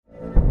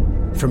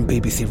From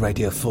BBC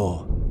Radio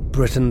 4,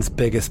 Britain's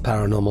biggest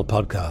paranormal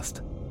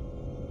podcast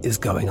is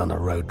going on a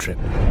road trip.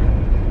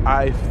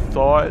 I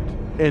thought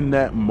in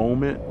that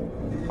moment,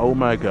 oh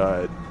my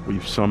God,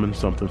 we've summoned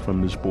something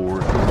from this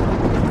board.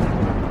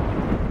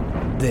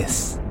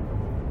 This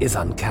is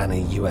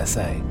Uncanny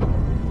USA.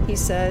 He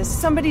says,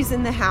 somebody's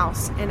in the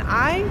house, and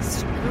I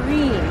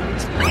screamed.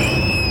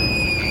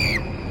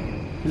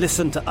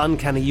 Listen to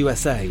Uncanny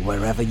USA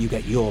wherever you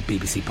get your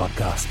BBC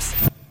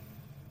podcasts,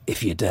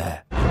 if you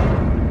dare.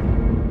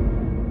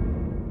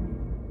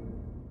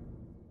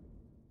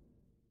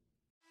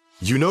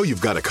 You know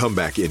you've got a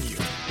comeback in you.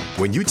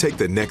 When you take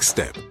the next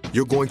step,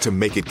 you're going to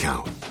make it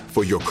count.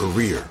 For your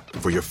career,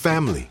 for your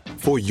family,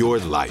 for your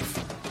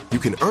life. You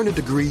can earn a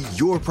degree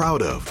you're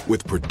proud of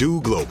with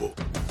Purdue Global.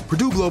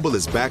 Purdue Global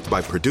is backed by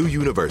Purdue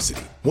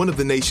University, one of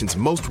the nation's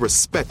most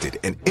respected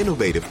and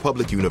innovative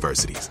public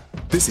universities.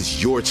 This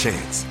is your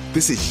chance.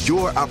 This is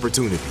your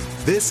opportunity.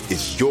 This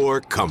is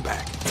your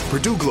comeback.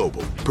 Purdue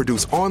Global,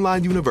 Purdue's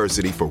online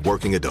university for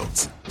working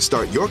adults.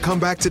 Start your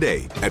comeback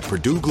today at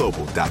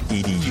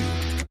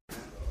purdueglobal.edu.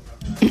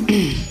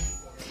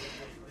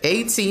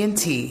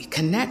 AT&T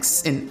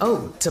connects an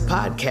ode to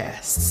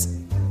podcasts.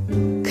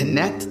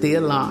 Connect the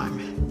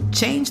alarm.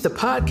 Change the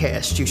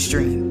podcast you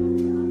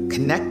stream.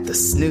 Connect the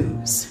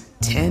snooze.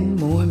 10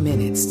 more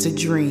minutes to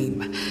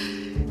dream.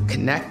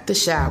 Connect the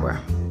shower.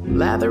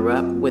 Lather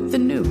up with the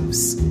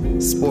news.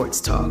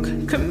 Sports talk,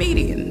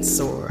 comedians,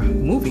 or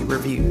movie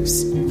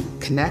reviews.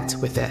 Connect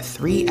with that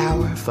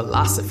 3-hour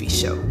philosophy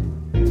show.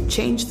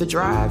 Change the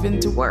drive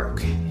into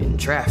work in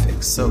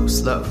traffic so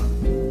slow.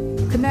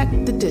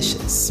 Connect the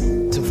dishes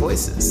to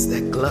voices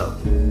that glow.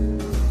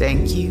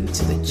 Thank you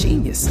to the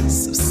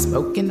geniuses of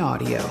spoken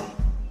audio.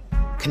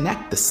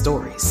 Connect the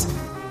stories.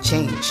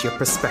 Change your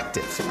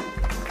perspective.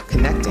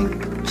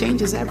 Connecting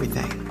changes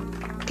everything.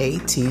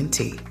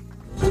 AT&T.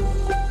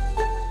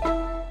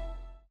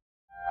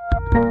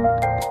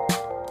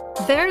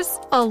 There's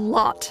a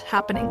lot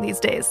happening these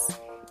days.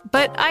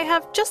 But I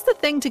have just the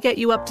thing to get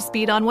you up to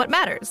speed on what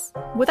matters,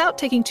 without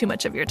taking too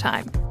much of your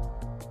time.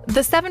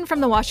 The 7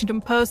 from the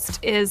Washington Post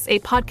is a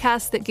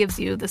podcast that gives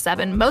you the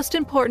 7 most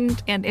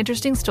important and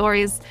interesting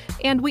stories,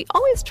 and we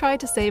always try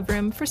to save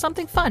room for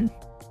something fun.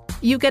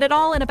 You get it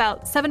all in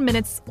about 7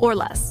 minutes or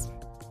less.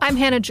 I'm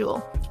Hannah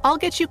Jewell. I'll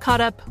get you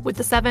caught up with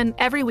the 7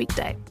 every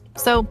weekday.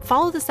 So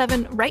follow the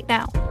 7 right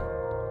now.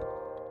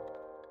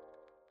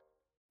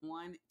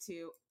 1,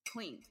 2,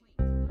 clink.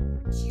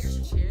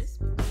 Cheers. Cheers.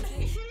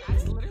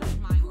 That's literally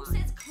my line. Who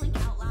says clink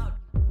out loud?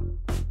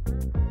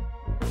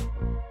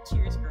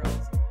 Cheers,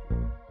 girls.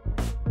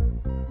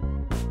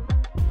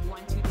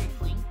 1, 2, 3,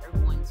 clink, or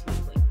 1, 2,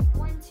 clink.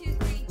 1, 2,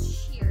 3,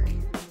 cheers.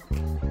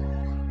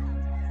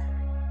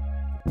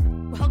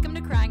 Welcome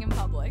to Crying in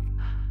Public.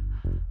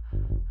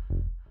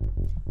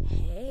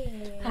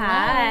 Hey.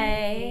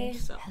 Hi.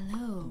 So,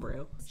 Hello.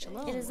 bro.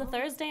 It is a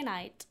Thursday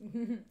night,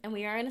 and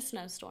we are in a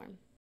snowstorm.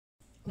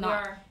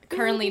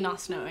 Currently not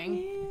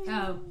snowing.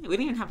 Oh. We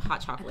didn't even have hot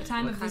chocolate. At the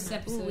time of this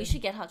episode. Ooh, we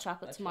should get hot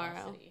chocolate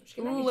tomorrow.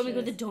 Ooh, when we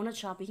go to the donut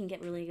shop, we can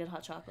get really good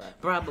hot chocolate.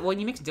 Bro, but when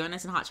you mix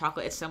donuts and hot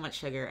chocolate, it's so much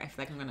sugar. I feel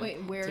like I'm gonna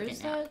Wait, where take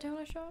is a nap. the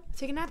donut shop?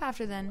 Take a nap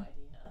after then.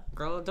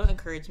 Girl, don't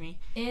encourage me.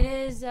 It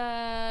is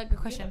a good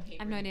question.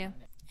 I have no idea.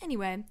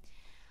 Anyway,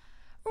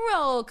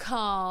 roll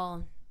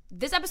call.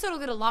 This episode will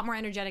get a lot more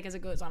energetic as it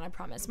goes on, I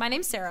promise. My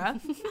name's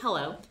Sarah.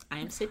 Hello, I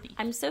am Sydney.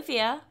 I'm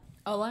Sophia.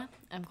 Hola,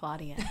 I'm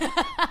Claudia.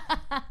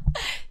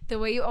 The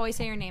way you always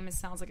say your name, it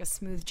sounds like a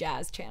smooth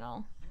jazz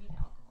channel.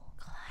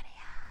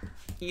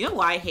 You know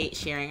why I hate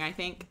sharing, I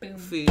think? Boom.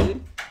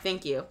 Food.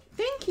 Thank you.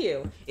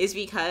 Is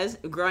because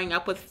growing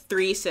up with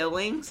 3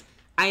 siblings,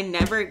 I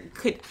never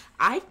could.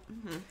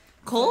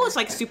 Cole is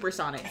like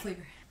supersonic. It's like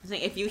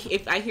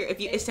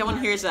if someone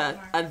hears a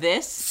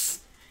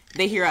this,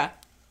 they hear a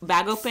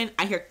bag open,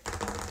 I hear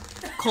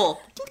Cole.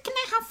 Can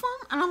I have fun?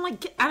 And I'm like,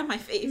 get out of my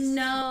face.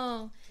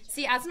 No.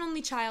 See, as an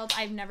only child,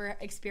 I've never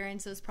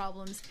experienced those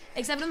problems.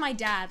 Except with my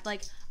dad.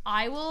 Like,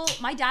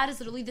 my dad is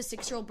literally the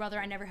 6-year-old brother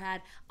I never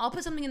had. I'll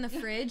put something in the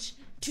fridge,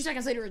 2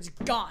 seconds later, it's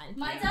gone.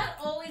 My dad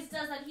always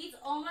does that. He eats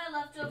all my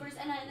leftovers,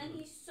 and then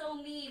he's so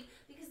mean,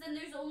 because then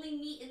there's only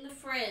meat in the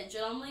fridge,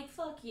 and I'm like,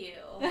 fuck you.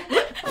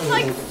 I'm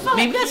like, fuck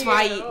Maybe that's you.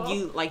 why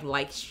you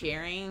like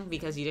sharing,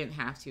 because you didn't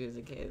have to as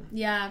a kid.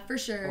 Yeah, for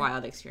sure.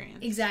 Wild experience.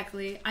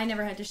 Exactly. I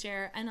never had to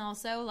share. And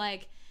also,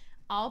 like,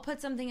 I'll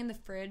put something in the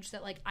fridge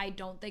that, like, I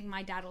don't think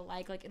my dad will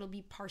like. Like, it'll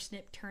be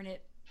parsnip,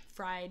 turnip,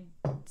 fried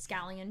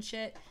scallion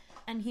shit.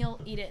 And he'll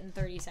eat it in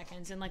 30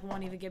 seconds and, like,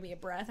 won't even give me a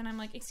breath. And I'm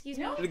like, excuse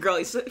me? The girl,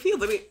 he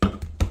literally...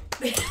 I'm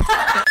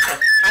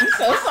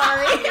so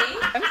sorry.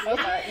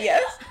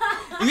 Yes.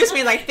 You just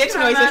made, like, 6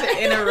 noises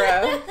in a row.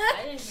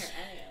 I didn't hear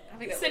any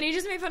of it. So you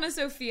just made fun of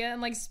Sophia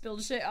and, like,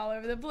 spilled shit all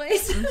over the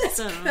place. I'm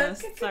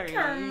so sorry.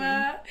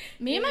 Karma.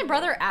 Me and my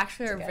brother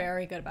actually are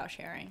very good about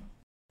sharing.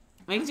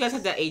 Maybe you guys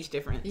have that age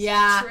difference.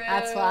 Yeah, True.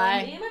 that's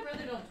why. Me and my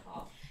brother don't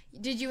talk.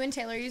 Did you and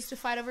Taylor used to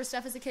fight over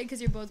stuff as a kid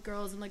because you're both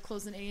girls and, like,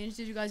 close in age?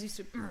 Did you guys used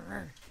to...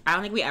 I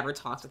don't think we ever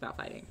talked without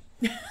fighting.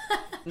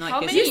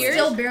 How many years?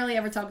 Still barely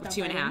ever talk about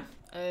 2.5.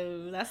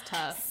 Oh, that's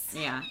tough.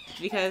 Yeah,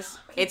 because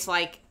it's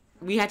like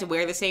we had to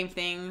wear the same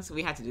things.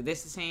 We had to do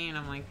this the same.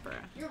 I'm like, bruh.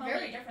 You're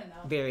very different,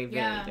 though. Very,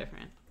 very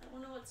different. I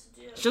don't know what to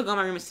do. She'll go in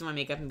my room and do my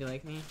makeup and be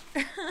like me.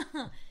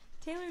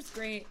 Taylor's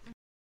great.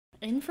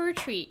 In for a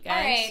treat, guys.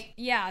 All right.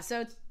 Yeah,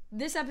 so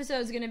this episode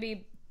is going to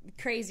be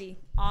crazy,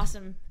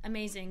 awesome,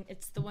 amazing.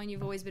 It's the one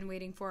you've always been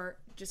waiting for.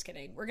 Just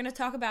kidding. We're going to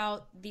talk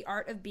about The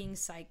Art of Being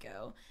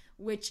Psycho,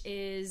 which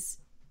is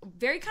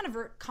very kind of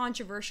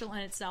controversial in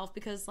itself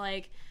because,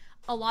 like,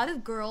 a lot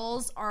of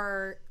girls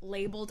are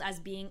labeled as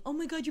being, oh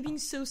my god, you're being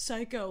so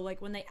psycho.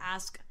 Like, when they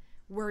ask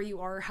where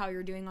you are, how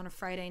you're doing on a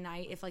Friday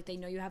night, if, like, they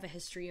know you have a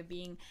history of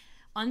being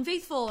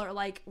unfaithful or,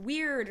 like,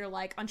 weird or,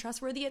 like,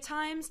 untrustworthy at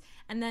times,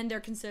 and then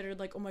they're considered,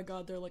 like, oh my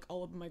god, they're, like,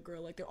 all over my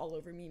girl, like, they're all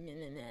over me, meh,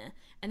 meh, meh.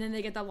 And then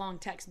they get that long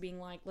text being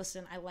like,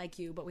 listen, I like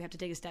you, but we have to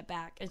take a step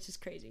back. It's just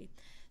crazy.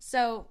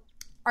 So,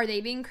 are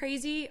they being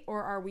crazy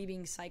or are we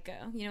being psycho?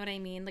 You know what I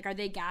mean? Like, are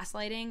they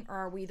gaslighting or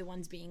are we the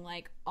ones being,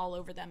 like, all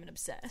over them and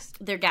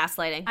obsessed? They're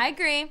gaslighting. I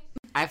agree.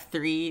 I have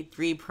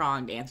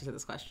three-pronged answers to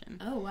this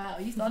question. Oh, wow.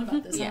 You thought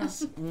about this,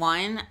 Yes.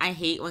 One, I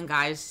hate when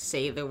guys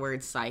say the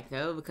word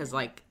psycho because,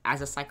 like,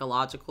 as a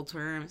psychological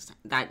term,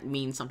 that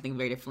means something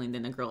very differently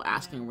than a girl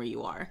asking where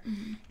you are.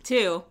 Mm-hmm.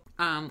 Two,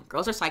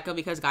 girls are psycho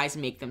because guys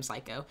make them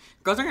psycho.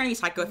 Girls aren't going to be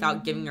psycho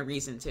without giving a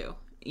reason to,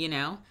 you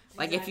know?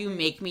 Like, if you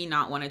make me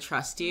not want to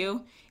trust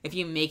you, if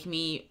you make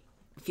me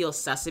feel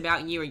sus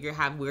about you or you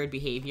have weird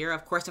behavior,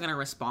 of course I'm going to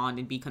respond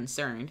and be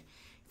concerned.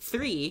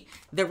 Three,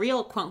 the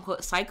real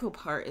quote-unquote psycho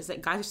part is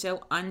that guys are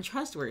so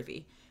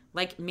untrustworthy.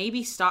 Like,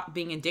 maybe stop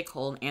being a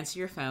dickhole and answer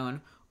your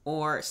phone,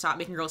 or stop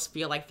making girls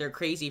feel like they're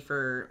crazy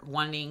for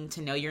wanting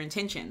to know your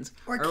intentions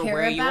or care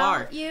where you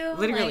are. You.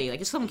 Literally, like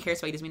if someone cares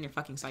about you doesn't mean they're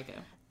fucking psycho.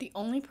 The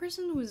only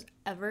person who's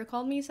ever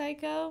called me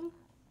psycho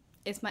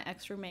is my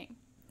ex-roommate.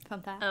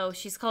 Fun fact. Oh,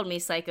 she's called me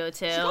psycho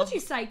too. She called you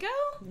psycho?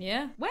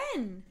 Yeah.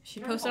 When? She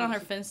posted on her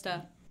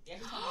Finsta.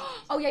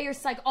 Oh yeah, you're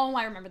psycho. Oh,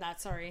 I remember that.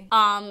 Sorry.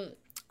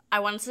 I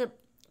wanted to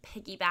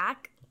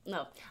piggyback.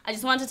 No, I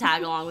just wanted to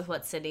tag along with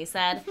what Sydney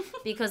said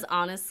because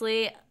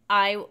honestly,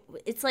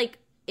 it's like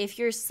if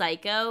you're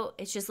psycho,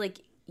 it's just like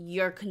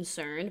you're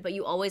concerned, but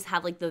you always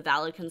have like the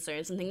valid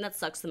concerns. Something that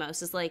sucks the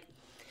most is like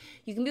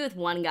you can be with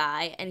one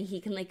guy and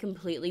he can like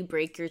completely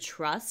break your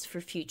trust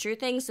for future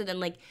things. So then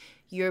like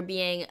you're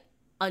being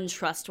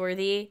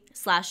untrustworthy /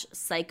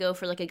 psycho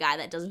for like a guy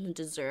that doesn't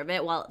deserve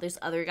it, while there's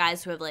other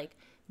guys who have like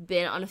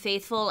been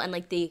unfaithful and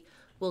like they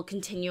will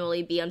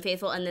continually be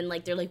unfaithful, and then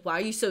like they're like, why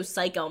are you so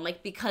psycho? I'm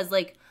like, because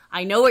like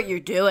I know what you're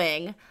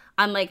doing.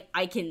 I'm like,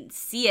 I can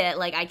see it,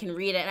 like I can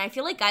read it. And I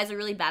feel like guys are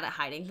really bad at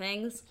hiding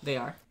things. They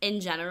are.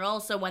 In general.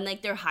 So when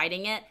like they're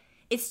hiding it,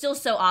 it's still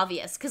so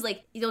obvious because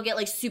like they'll get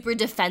like super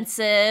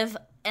defensive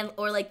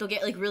or like they'll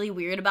get like really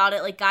weird about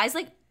it. Like guys,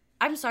 like,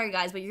 I'm sorry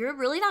guys, but you're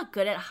really not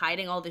good at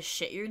hiding all the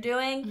shit you're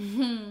doing.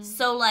 Mm-hmm.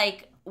 So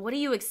like, what do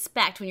you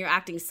expect when you're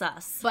acting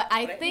sus? But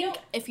I think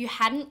if you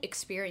hadn't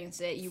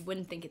experienced it, you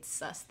wouldn't think it's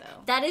sus,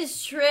 though. That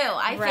is true.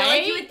 I feel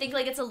like you would think,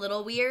 like, it's a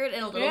little weird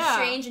and a little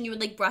strange, and you would,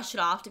 like, brush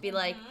it off to be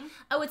like,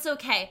 oh, it's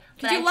okay.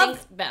 Because you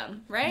love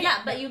them, right? Yeah,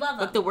 but you love them.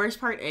 But the worst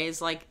part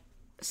is, like,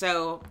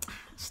 so,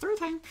 story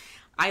time.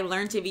 I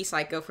learned to be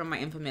psycho from my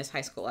infamous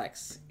high school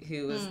ex,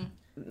 who was...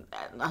 The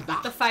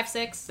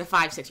 5'6"? The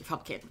 5'6", you're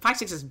probably kidding.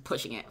 5'6" is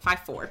pushing it.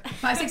 5'4".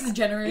 5'6" is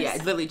generous. Yeah,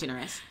 it's literally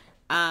generous.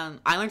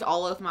 I learned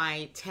all of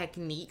my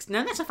techniques.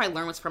 None of that stuff I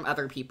learned was from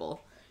other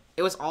people.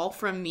 It was all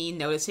from me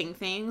noticing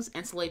things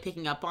and slowly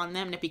picking up on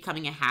them and it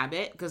becoming a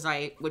habit because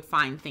I would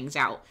find things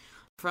out.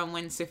 From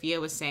when Sophia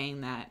was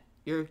saying that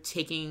you're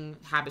taking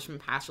habits from a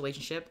past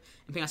relationship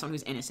and putting on someone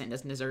who's innocent,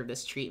 doesn't deserve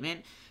this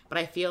treatment. But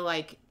I feel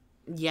like,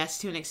 yes,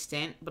 to an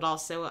extent, but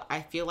also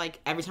I feel like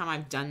every time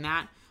I've done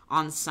that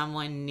on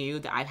someone new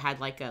that I've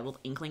had like a little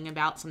inkling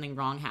about something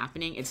wrong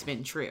happening, it's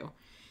been true.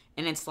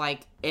 And it's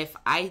like, if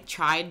I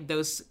tried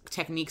those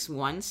techniques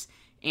once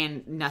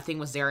and nothing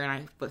was there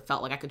and I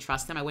felt like I could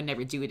trust them, I would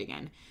never do it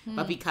again.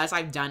 But because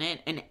I've done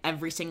it and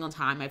every single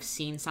time I've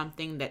seen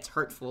something that's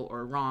hurtful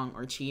or wrong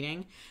or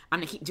cheating, I'm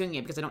going to keep doing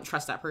it because I don't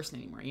trust that person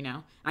anymore, you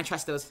know? I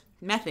trust those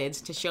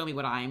methods to show me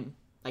what I'm,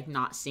 like,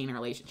 not seeing in a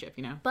relationship,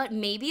 you know? But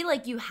maybe,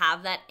 like, you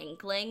have that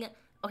inkling.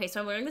 Okay,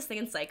 so I'm learning this thing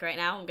in psych right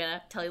now. I'm going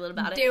to tell you a little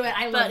about it. Do it.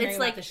 I love hearing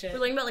about this shit. We're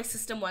learning about, like,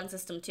 System 1,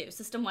 System 2.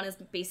 System 1 is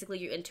basically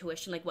your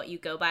intuition, like, what you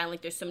go by. And,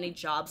 like, there's so many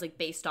jobs, like,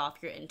 based off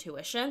your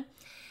intuition.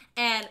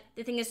 And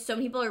the thing is, so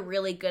many people are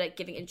really good at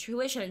giving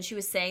intuition. And she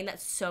was saying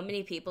that so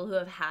many people who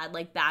have had,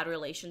 like, bad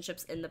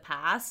relationships in the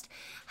past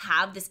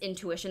have this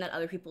intuition that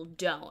other people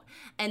don't.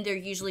 And they're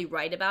usually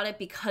right about it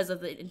because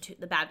of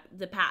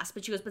the past.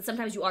 But she goes, but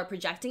sometimes you are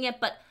projecting it.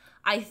 But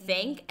I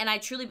think, and I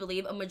truly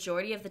believe, a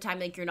majority of the time,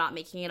 like, you're not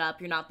making it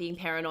up, you're not being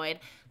paranoid,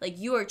 like,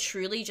 you are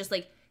truly just,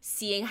 like,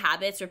 seeing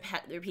habits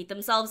repeat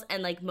themselves,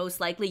 and, like, most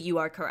likely you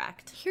are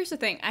correct. Here's the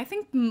thing. I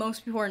think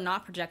most people are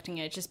not projecting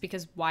it just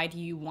because why do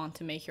you want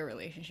to make your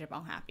relationship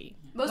unhappy?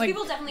 Most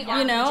people definitely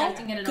aren't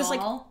projecting it at all.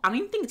 Like, I don't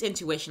even think it's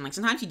intuition. Like,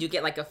 sometimes you do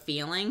get, like, a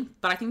feeling,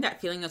 but I think that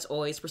feeling is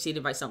always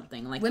preceded by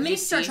something. Like, women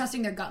start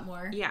trusting their gut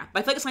more. Yeah, but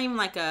I feel like it's not even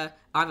like I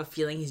have a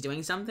feeling he's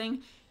doing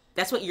something.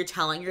 that's what you're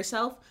telling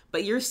yourself,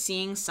 but you're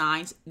seeing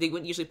signs they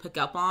wouldn't usually pick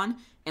up on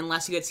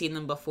unless you had seen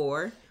them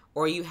before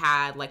or you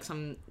had like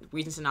some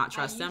reasons to not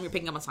trust them. You're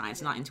picking up on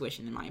signs, not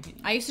intuition, in my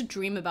opinion. I used to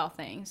dream about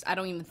things I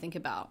don't even think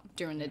about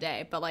during the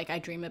day, but like I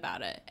dream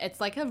about it. It's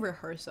like a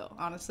rehearsal,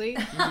 honestly.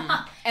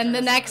 And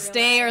the next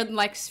day or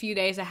like few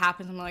days it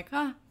happens, I'm like,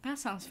 oh, that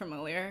sounds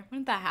familiar.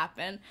 When did that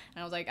happen? And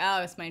I was like,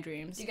 oh, it's my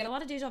dreams. Do you get a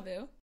lot of deja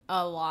vu?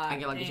 A lot. I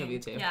get like deja vu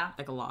too. Yeah.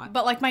 Like a lot.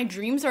 But like my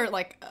dreams are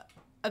like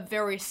a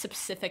very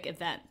specific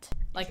event.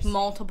 Like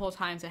multiple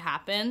times it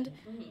happened.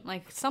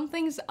 Like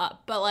something's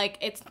up. But like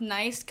it's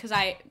nice because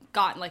I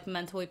got like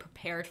mentally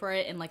prepared for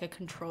it in like a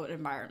controlled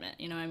environment.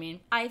 You know what I mean?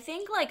 I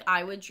think like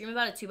I would dream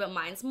about it too, but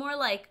mine's more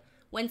like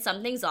when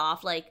something's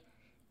off, like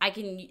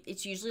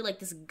it's usually like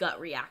this gut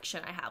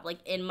reaction I have. Like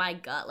in my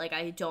gut, like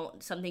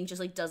something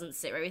just like doesn't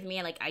sit right with me,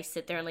 and like I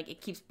sit there and like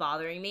it keeps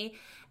bothering me.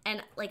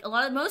 And like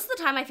most of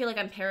the time I feel like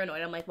I'm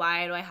paranoid. I'm like,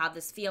 why do I have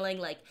this feeling?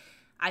 Like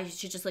I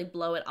should just like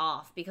blow it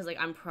off because like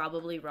I'm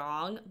probably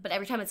wrong. But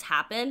every time it's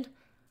happened,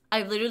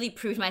 I've literally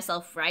proved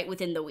myself right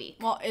within the week.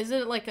 Well, is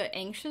it like an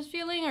anxious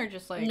feeling or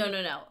just like...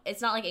 No.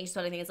 It's not like anxious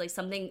about anything. It's like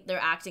something, they're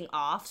acting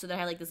off. So they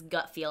have like this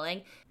gut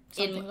feeling.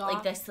 Something's like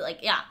off? this, like,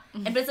 yeah.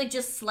 But it's like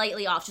just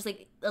slightly off, just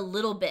like a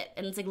little bit.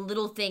 And it's like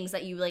little things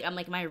that you like, I'm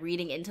like, am I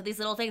reading into these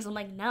little things? I'm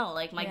like, no,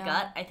 like my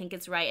gut, I think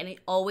it's right. And it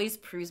always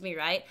proves me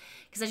right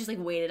because I just like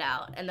wait it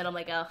out. And then I'm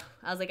like, oh,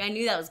 I was like, I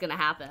knew that was going to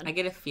happen. I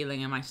get a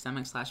feeling in my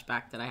stomach /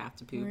 back that I have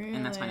to poop,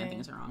 and that's why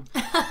things are wrong.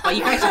 But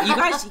you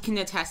guys can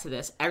attest to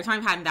this. Every time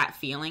I've had that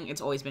feeling,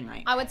 it's always been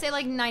right. I would say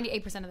like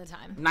 98% of the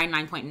time.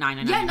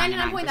 99.999%. Yeah,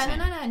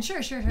 99.999.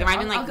 Sure. There might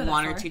have been like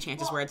one or two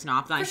chances where it's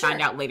not, but I find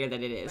out later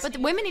that it is. But the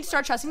women need to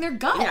start trusting their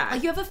gut. Yeah.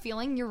 Like you have a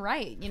feeling, you're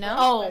right, you know?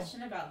 Oh,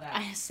 about that.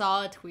 I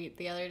saw a tweet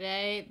the other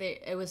day.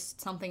 It was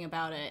something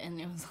about it,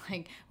 and it was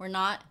like, we're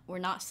not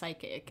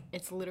psychic.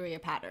 It's literally a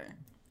pattern.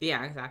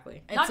 Yeah,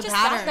 exactly. Not just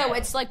that, though.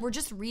 It's like we're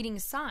just reading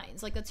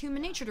signs. Like, that's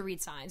human nature to read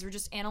signs. We're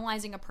just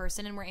analyzing a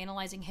person, and we're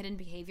analyzing hidden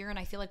behavior, and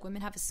I feel like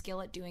women have a skill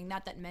at doing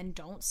that men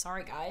don't.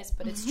 Sorry, guys,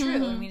 but it's true.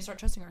 And we need to start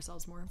trusting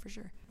ourselves more, for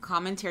sure.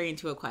 Commentary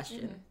into a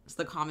question. So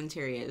the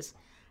commentary is,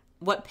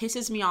 what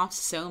pisses me off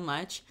so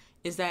much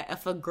is that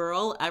if a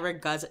girl ever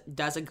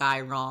does a guy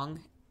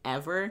wrong,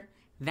 ever,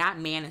 that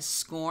man is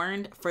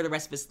scorned for the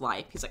rest of his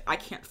life. He's like, I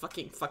can't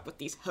fucking fuck with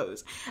these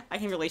hoes. I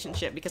can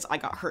relationship because I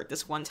got hurt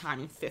this one time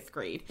in 5th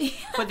grade.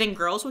 But then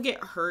girls will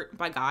get hurt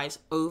by guys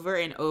over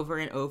and over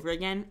and over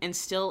again, and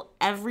still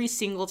every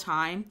single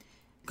time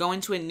go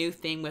into a new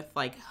thing with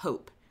like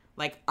hope,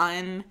 like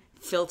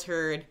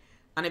unfiltered,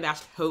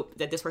 unabashed hope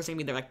that this person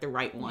can be the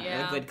right one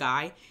or a good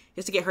guy.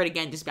 Just to get hurt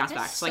again, just bounce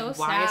back. So like,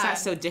 why is that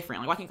so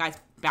different? Like, why can't guys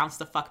bounce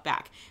the fuck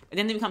back? And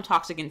then they become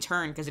toxic in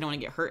turn because they don't want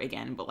to get hurt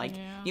again. But like,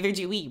 neither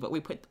do we, but we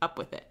put up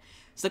with it.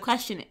 So the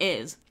question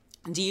is,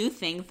 do you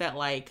think that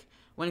like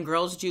when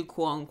girls do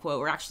quote unquote,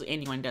 or actually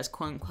anyone does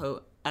quote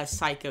unquote a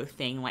psycho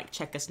thing, like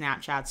check a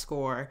Snapchat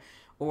score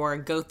or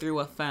go through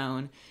a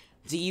phone,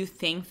 do you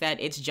think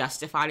that it's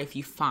justified if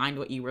you find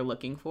what you were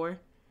looking for?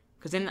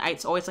 Because then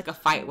it's always like a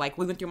fight. Like,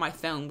 we went through my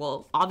phone.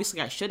 Well,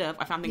 obviously I should have.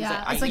 I found things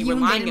that it's like you you were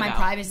lying invaded my about.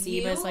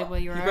 privacy, but it's like, well,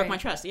 you broke my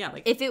trust. Yeah.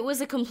 Like, if it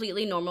was a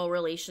completely normal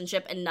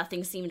relationship and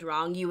nothing seemed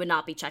wrong, you would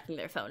not be checking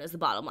their phone. Is the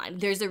bottom line.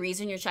 There's a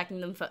reason you're checking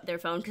their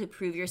phone to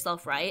prove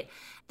yourself right.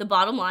 The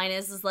bottom line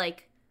is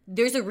like,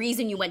 there's a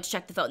reason you went to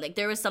check the phone. Like,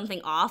 there was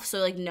something off. So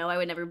like, no, I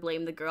would never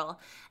blame the girl.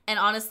 And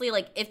honestly,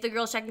 like, if the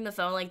girl's checking the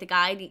phone, like the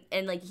guy,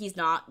 and like he's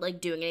not like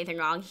doing anything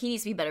wrong, he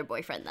needs to be a better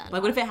boyfriend then.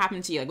 Like, what if it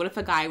happened to you? Like, what if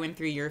a guy went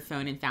through your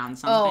phone and found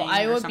something? Oh,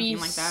 I or would something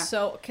be like that?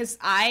 so, because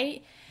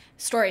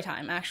story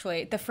time,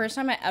 actually. The first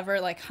time I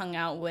ever like hung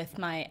out with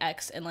my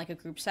ex in like a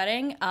group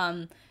setting,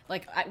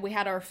 we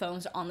had our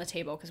phones on the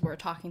table because we were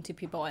talking to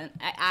people, and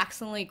I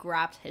accidentally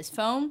grabbed his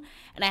phone,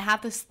 and I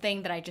have this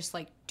thing that I just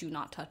like do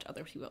not touch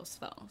other people's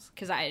phones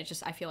because I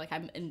feel like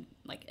I'm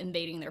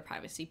invading their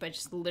privacy by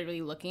just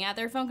literally looking at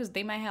their phone because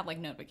they might have like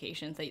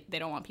notifications they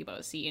don't want people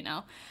to see, you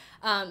know.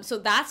 So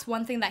that's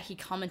one thing that he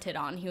commented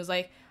on. He was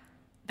like,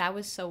 that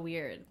was so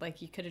weird.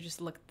 Like, you could have just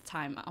looked at the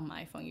time on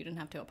my phone. You didn't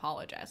have to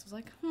apologize. I was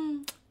like,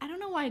 I don't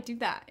know why I do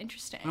that.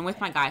 Interesting. And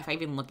with my guy, if I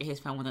even look at his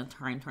phone when the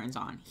time turns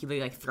on, he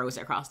literally like throws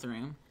it across the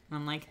room. And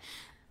I'm like,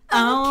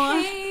 oh.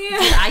 Okay.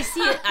 Dude,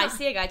 I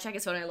see a guy check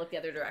his phone and I look the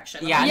other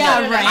direction. Yeah,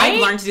 right?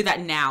 I've learned to do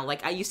that now.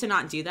 Like, I used to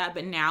not do that,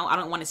 but now I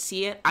don't want to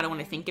see it. I don't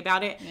want to think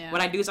about it. Yeah.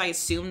 What I do is I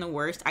assume the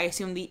worst. I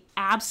assume the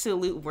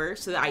absolute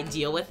worst so that I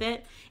deal with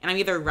it. And I'm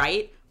either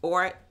right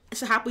or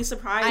so happily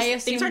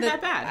surprised things aren't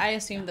that bad. I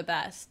assume the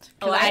best.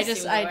 Oh, I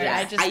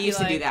used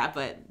to do that,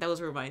 but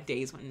those were my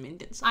days when men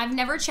did something. I've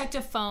never checked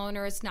a phone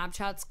or a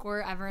Snapchat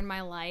score ever in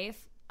my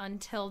life.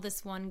 until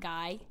this one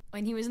guy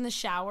when he was in the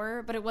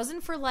shower, but it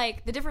wasn't for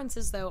like, the difference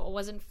is though, it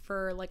wasn't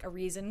for like a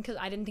reason, because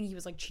I didn't think he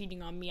was like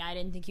cheating on me. I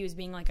didn't think he was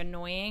being like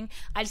annoying.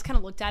 I just kind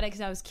of looked at it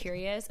because I was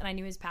curious and I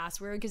knew his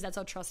password because that's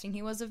how trusting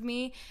he was of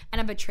me, and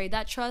I betrayed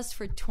that trust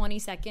for 20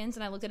 seconds.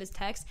 And I looked at his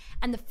text,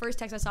 and the first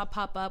text I saw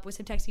pop up was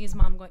him texting his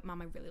mom going,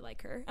 "Mom, I really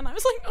like her." And I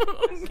was like,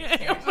 oh,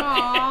 okay.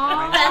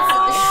 Aww.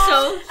 That's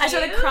so cute. I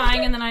started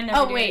crying, and then I never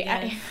Oh did wait,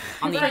 again.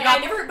 I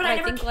never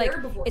think, cared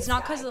like, before it's this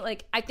not guy. because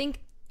like, I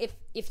think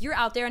if you're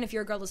out there and if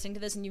you're a girl listening to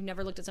this and you've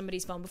never looked at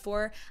somebody's phone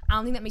before, I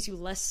don't think that makes you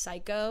less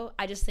psycho.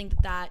 I just think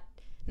that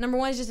number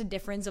one is just a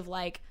difference of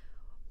like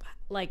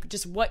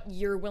just what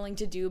you're willing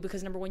to do,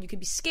 because number one, you could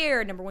be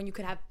scared, number one, you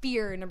could have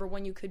fear, number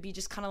one, you could be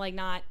just kind of like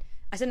not,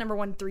 I said number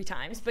one 3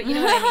 times, but you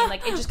know what I mean?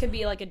 Like, it just could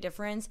be like a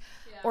difference.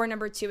 Yeah. Or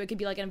number 2, it could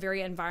be like in a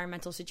very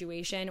environmental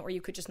situation, or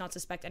you could just not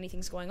suspect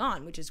anything's going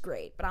on, which is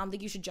great. But I don't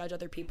think you should judge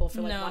other people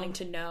for like wanting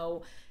to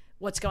know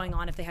what's going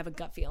on if they have a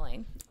gut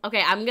feeling.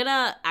 Okay, I'm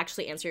gonna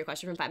actually answer your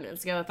question from 5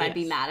 minutes ago. If I'd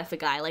be mad if a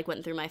guy like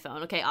went through my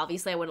phone. Okay,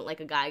 obviously I wouldn't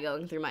like a guy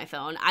going through my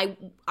phone.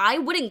 I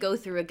wouldn't go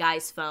through a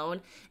guy's phone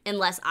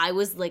unless I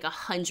was like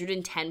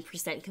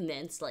 110%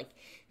 convinced like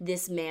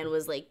this man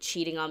was like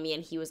cheating on me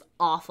and he was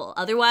awful.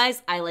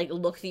 Otherwise, I like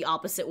look the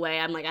opposite way.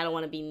 I'm like, I don't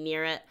want to be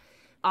near it.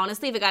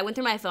 Honestly, if a guy went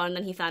through my phone and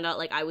then he found out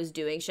like I was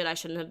doing shit I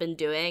shouldn't have been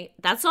doing,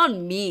 that's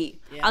on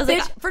me. Yeah. I was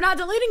like, for not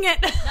deleting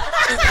it.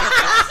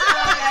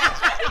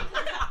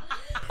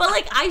 But,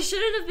 like, I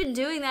shouldn't have been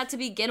doing that to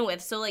begin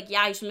with. So, like,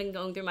 yeah, I shouldn't have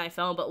been going through my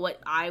phone, but what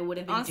I would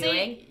have been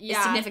doing is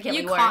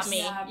significantly worse. Caught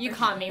me. You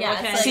caught me. Yeah,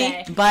 okay.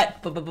 See,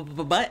 but.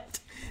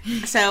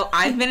 So,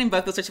 I've been in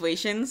both those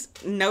situations.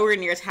 Nowhere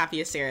near as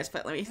happy as Sarah's,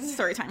 but let me,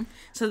 story time.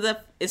 So,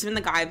 it's been the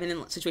guy I've been in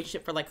a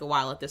situation for, like, a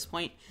while at this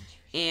point.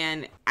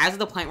 And as of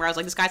the point where I was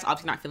like, this guy's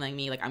obviously not feeling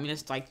me, like, I'm gonna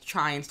like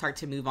try and start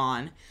to move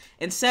on.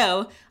 And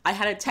so I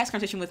had a text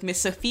conversation with Miss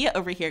Sophia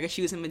over here because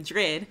she was in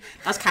Madrid.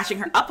 I was catching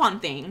her up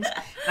on things,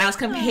 and I was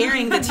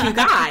comparing the 2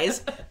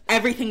 guys,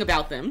 everything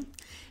about them.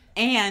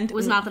 And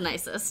was not the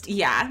nicest.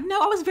 Yeah,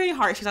 no, I was very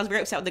harsh because I was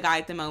very upset with the guy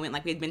at the moment.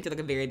 Like, we had been through like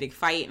a very big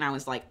fight, and I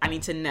was like, I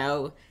need to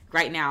know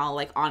right now,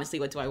 like, honestly,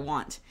 what do I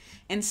want?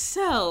 And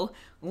so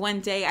one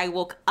day I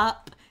woke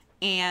up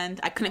and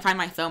I couldn't find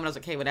my phone, but I was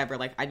like, okay, whatever.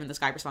 Like, I've been this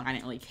guy for so long, I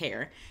didn't really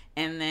care.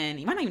 And then,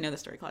 you might not even know the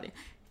story, Claudia.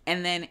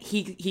 And then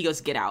he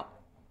goes, get out.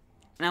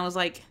 And I was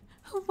like,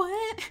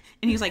 what?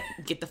 And he was like,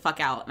 get the fuck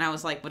out. And I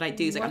was like, what I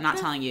do? He's like, I'm not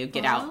telling you,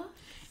 get out.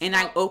 And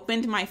I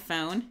opened my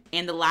phone,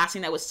 and the last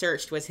thing that was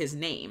searched was his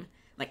name,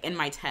 like, in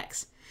my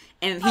text.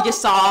 And he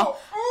just saw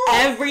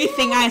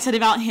everything I said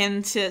about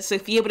him to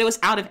Sophia, but it was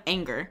out of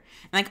anger.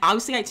 And, like,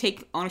 obviously I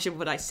take ownership of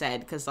what I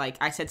said, because, like,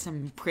 I said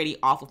some pretty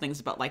awful things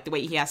about, like, the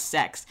way he has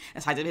sex, the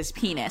size of his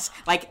penis.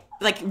 Like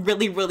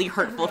really, really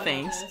hurtful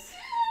things.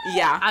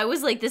 Yeah. I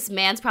was like, this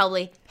man's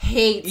probably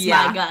hates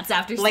my guts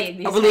after seeing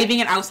these believing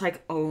it, I was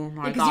like, oh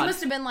my God. Because you must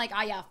have been like,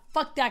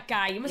 fuck that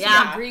guy. You must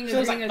have been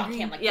agreeing. Fuck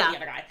him, like, the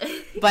other guy.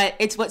 But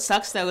it's what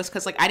sucks, though, is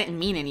because, like, I didn't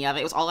mean any of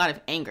it. It was all out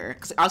of anger.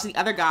 Because obviously the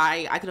other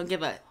guy, I couldn't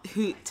give a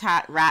hoot,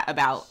 tat, rat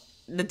about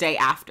the day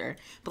after.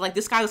 But, like,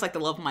 this guy was, like, the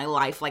love of my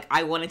life. Like,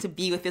 I wanted to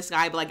be with this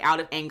guy, but, like, out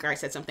of anger, I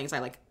said some things I,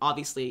 like,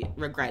 obviously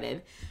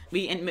regretted.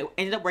 We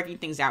ended up working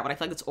things out, but I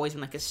feel like it's always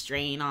been, like, a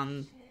strain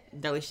on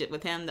the relationship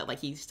with him that, like,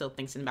 he still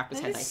thinks in the back of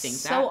his head, I think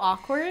that. So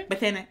awkward. But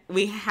then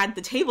we had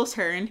the tables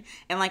turned,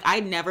 and, like, I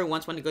never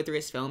once wanted to go through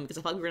his phone because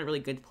I felt like we were in a really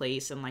good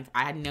place, and, like,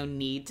 I had no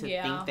need to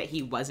think that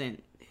he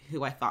wasn't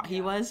who I thought he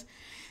was.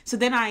 So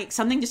then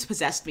something just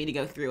possessed me to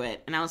go through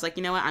it, and I was like,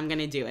 you know what, I'm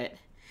gonna do it.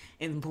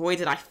 And boy,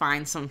 did I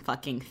find some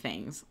fucking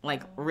things.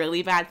 Like,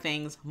 really bad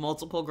things,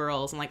 multiple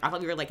girls, and, like, I thought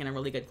we were, like, in a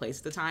really good place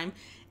at the time,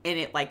 and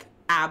it, like,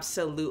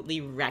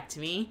 absolutely wrecked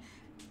me.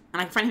 And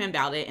I confronted him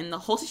about it, and the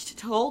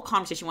whole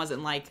conversation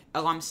wasn't like,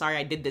 oh, I'm sorry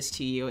I did this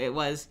to you. It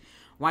was,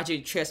 why'd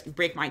you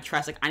break my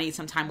trust? Like, I need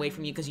some time away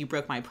from you because you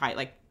broke my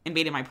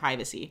invaded my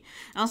privacy.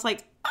 And I was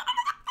like,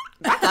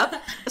 back up.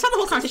 That's not the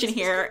whole conversation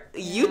here.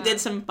 You did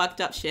some fucked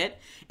up shit,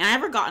 and I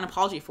never got an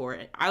apology for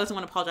it. I was the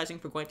one apologizing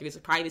for going through his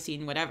privacy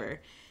and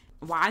whatever.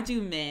 Why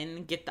do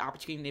men get the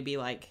opportunity to be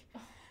like,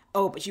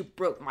 oh, but you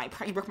broke my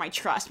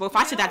trust? Well, if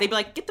I said that, they'd be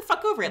like, get the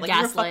fuck over it. Like,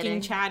 you're fucking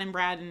Chad and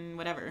Brad and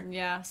whatever.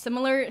 Yeah,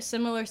 similar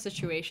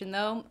situation,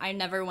 though. I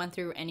never went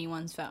through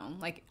anyone's phone.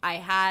 Like, I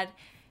had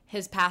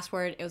his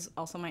password. It was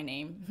also my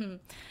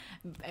name.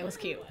 It was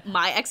cute.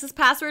 My ex's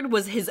password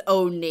was his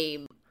own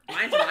name.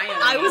 Mine's my own name.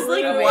 I was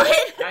like,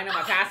 what? I know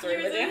my password.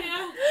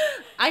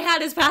 I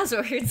had his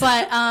password.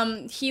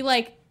 But he,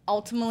 like,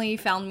 ultimately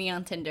found me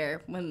on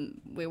Tinder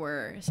when we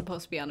were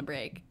supposed to be on a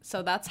break.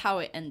 So that's how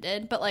it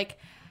ended. But, like,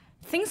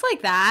 things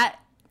like that.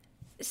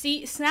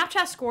 See,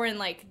 Snapchat score in,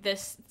 like,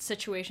 this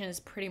situation is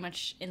pretty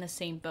much in the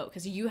same boat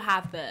because you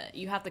have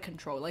the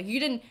control. Like, you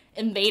didn't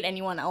invade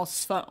anyone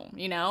else's phone,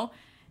 you know?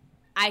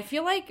 I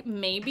feel like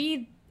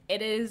maybe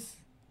it is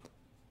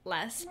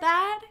less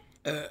bad.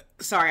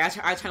 Sorry, I was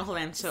trying to hold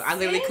in, so I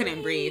literally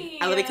couldn't breathe.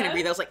 I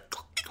was like,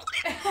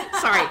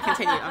 sorry,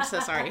 continue. I'm so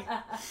sorry.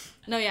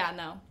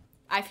 No.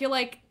 I feel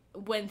like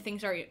when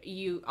things are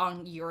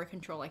on your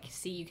control, like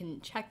you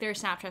can check their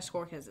Snapchat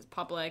score because it's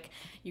public.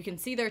 You can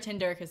see their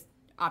Tinder because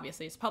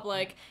obviously it's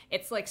public.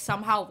 It's like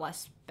somehow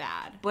less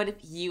bad. But if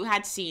you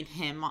had seen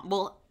him,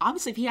 well,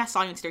 obviously if he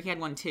saw you on Tinder, he had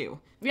one too.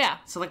 Yeah.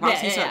 So like, why was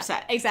he so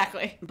upset?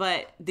 Exactly.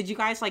 But did you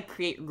guys like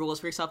create rules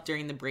for yourself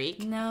during the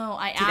break? No,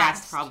 I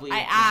asked.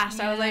 I asked.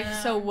 I was like,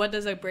 so what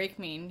does a break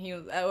mean? He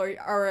was,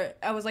 or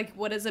I was like,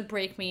 what does a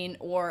break mean?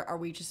 Or are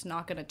we just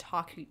not gonna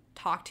talk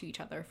to each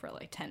other for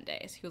like 10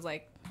 days? He was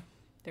like,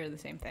 they're the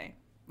same thing.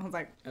 I was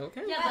like,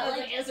 okay. Yeah, but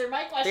like, answer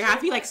my question. There have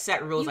to be like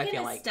set rules. You I feel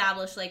can like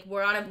establish like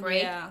we're on a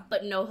break,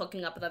 but no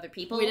hooking up with other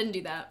people. We didn't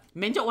do that.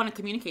 Men don't want to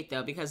communicate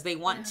though because they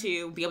want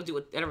to be able to do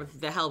whatever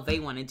the hell they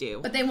want to do.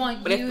 But they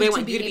want But you if they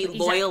want to you to be be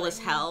loyal exactly. as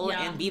hell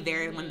Yeah. and be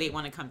there when they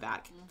want to come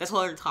back. That's a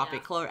whole other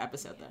topic, whole other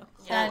episode though.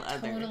 That Whole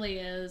other totally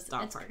is.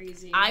 dog It's park.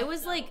 crazy. I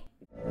was like,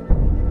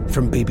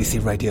 From BBC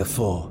Radio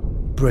 4,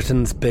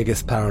 Britain's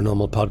biggest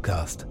paranormal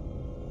podcast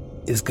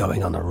is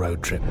going on a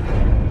road trip.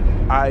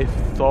 I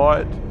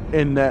thought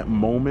in that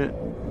moment,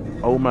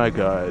 oh my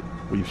God,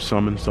 we've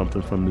summoned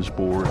something from this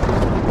board.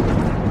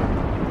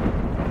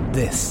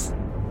 This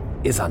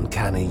is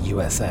Uncanny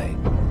USA.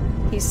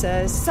 He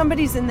says,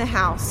 somebody's in the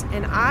house,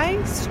 and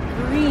I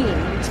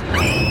screamed.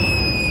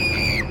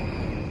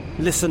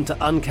 Listen to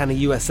Uncanny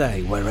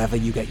USA wherever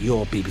you get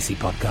your BBC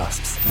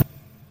podcasts,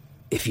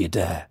 if you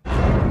dare.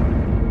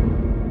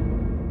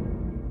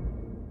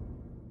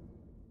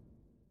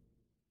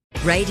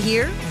 Right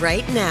here,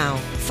 right now.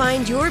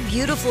 Find your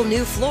beautiful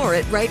new floor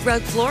at Right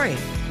Rug Flooring.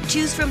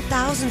 Choose from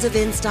thousands of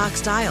in-stock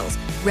styles,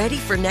 ready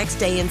for next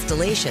day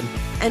installation,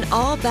 and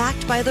all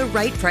backed by the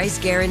right price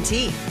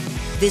guarantee.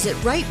 Visit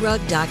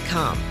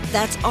rightrug.com.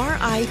 That's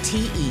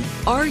RITERUG.com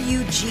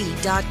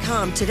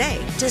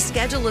today to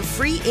schedule a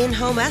free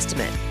in-home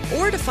estimate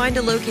or to find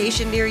a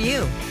location near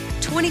you.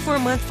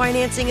 24-month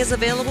financing is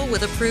available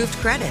with approved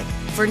credit.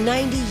 For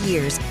 90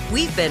 years,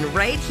 we've been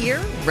right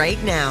here,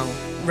 right now.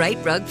 Right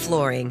Rug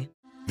Flooring.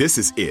 This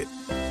is it.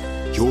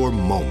 Your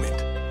moment.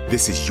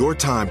 This is your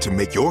time to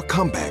make your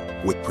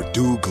comeback with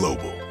Purdue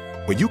Global.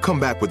 When you come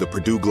back with a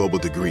Purdue Global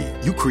degree,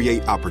 you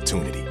create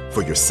opportunity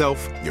for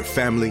yourself, your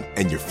family,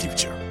 and your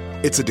future.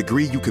 It's a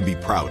degree you can be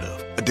proud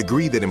of, a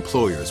degree that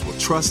employers will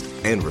trust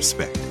and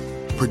respect.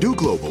 Purdue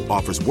Global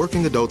offers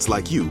working adults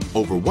like you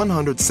over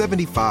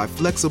 175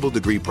 flexible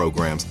degree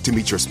programs to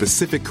meet your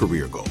specific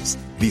career goals.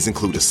 These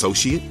include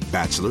associate,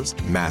 bachelor's,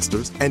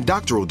 master's, and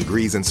doctoral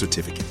degrees and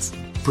certificates.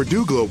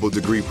 Purdue Global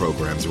degree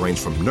programs range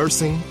from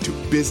nursing to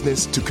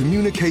business to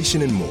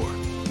communication and more.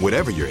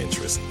 Whatever your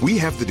interest, we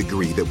have the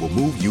degree that will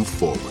move you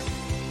forward.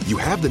 You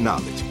have the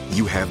knowledge,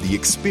 you have the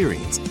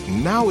experience.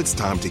 Now it's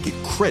time to get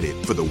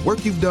credit for the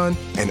work you've done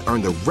and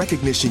earn the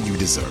recognition you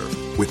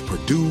deserve with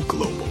Purdue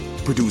Global,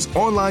 Purdue's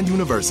online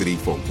university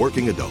for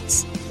working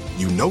adults.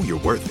 You know you're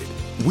worth it.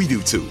 We do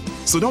too.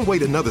 So don't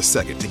wait another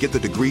second to get the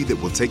degree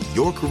that will take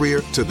your career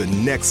to the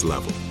next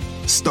level.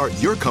 Start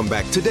your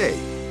comeback today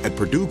at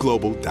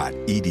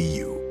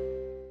purdueglobal.edu.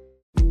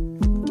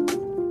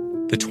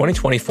 The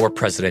 2024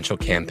 presidential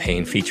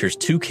campaign features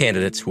two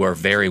candidates who are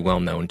very well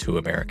known to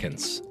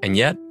Americans. And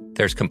yet,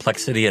 there's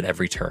complexity at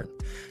every turn.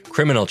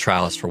 Criminal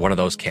trials for one of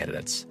those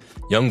candidates.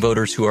 Young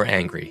voters who are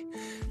angry.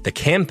 The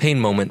Campaign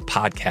Moment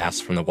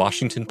podcast from the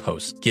Washington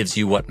Post gives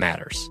you what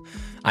matters.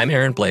 I'm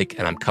Aaron Blake,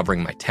 and I'm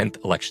covering my 10th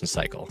election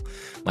cycle.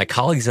 My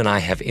colleagues and I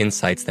have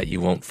insights that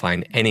you won't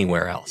find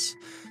anywhere else.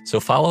 So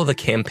follow The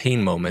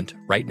Campaign Moment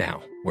right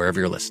now,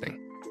 wherever you're listening.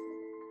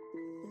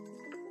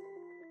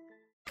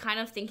 kind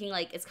of thinking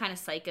like it's kind of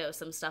psycho,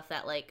 some stuff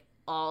that like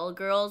all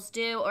girls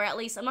do, or at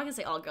least I'm not gonna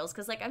say all girls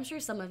because like I'm sure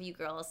some of you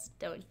girls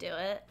don't do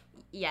it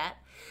yet,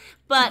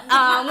 but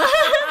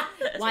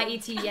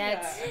YET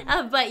yet.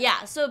 But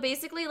yeah, so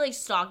basically like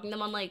stalking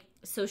them on like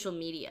social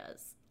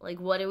medias. Like,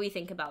 what do we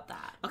think about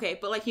that? Okay,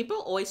 but like people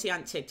always say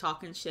on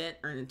TikTok and shit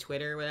or on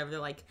Twitter or whatever,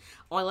 they're like,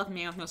 "Oh, I love a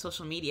man with no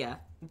social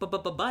media,"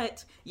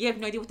 but you have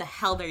no idea what the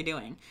hell they're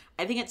doing.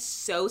 I think it's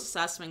so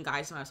sus when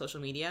guys don't have social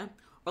media.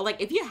 Or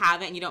like if you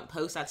have it and you don't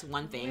post, that's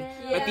one thing.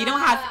 Yeah. But if you don't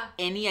have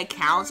any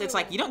accounts, it's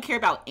like you don't care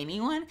about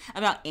anyone,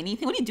 about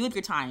anything. What do you do with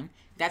your time?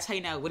 That's how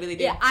you know. What do they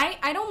do? Yeah,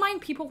 I don't mind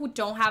people who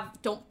don't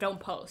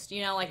post.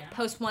 You know, like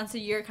post once a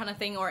year kind of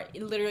thing, or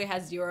it literally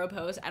has 0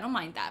 posts. I don't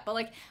mind that. But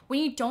like when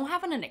you don't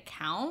have an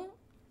account,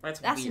 that's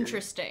weird.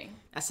 Interesting.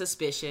 That's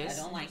suspicious.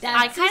 I don't like that.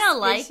 I kind of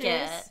like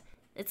it.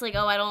 It's like,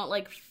 oh, I don't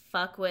like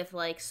fuck with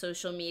like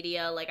social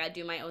media. Like I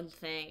do my own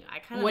thing. I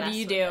kind of. What do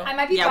you do? I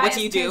might be biased. What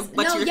do you do?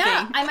 What's your thing?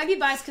 I might be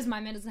biased because my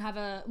man doesn't have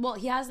a. Well,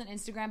 he has an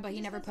Instagram, but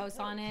he never posts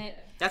on it.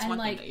 That's and one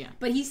like, thing. Yeah.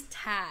 But he's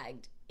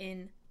tagged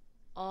in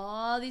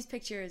all these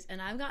pictures,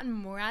 and I've gotten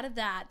more out of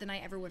that than I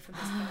ever would from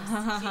this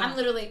post. I'm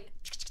literally.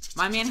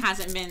 My man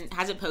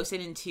hasn't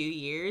posted in 2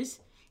 years,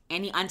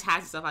 and he untags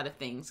himself out of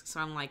things. So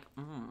I'm like,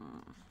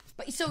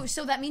 But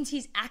so that means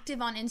he's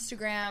active on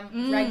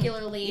Instagram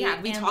regularly. Yeah,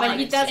 but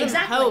he doesn't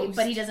post.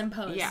 But he doesn't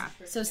post. Yeah.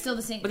 So still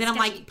the same. But then I'm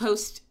like,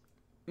 post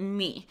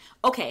me.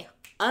 Okay.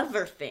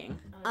 Other thing.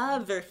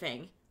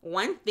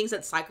 One thing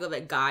that's psycho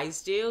that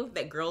guys do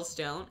that girls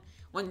don't.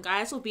 When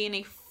guys will be in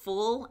a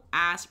full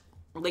ass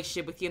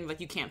relationship with you and like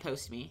you can't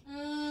post me.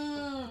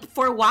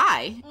 For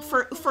why?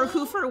 For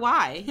who? For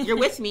why? You're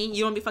with me.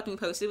 You don't be fucking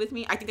posted with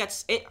me. I think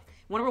that's it.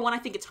 Number one, I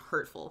think it's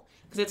hurtful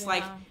because it's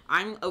like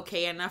I'm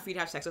okay enough for you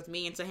to have sex with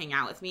me and to hang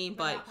out with me,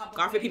 but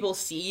God forbid people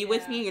see you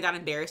with me. You're not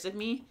embarrassed of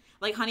me.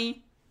 Like,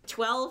 honey,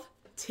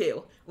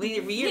 12-2. We need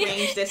to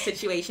rearrange this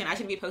situation. I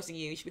shouldn't be posting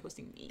you. You should be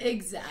posting me.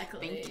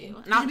 Exactly. Thank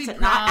you. Not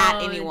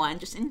at anyone,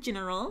 just in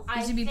general.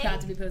 I should be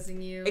proud to be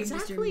posting you.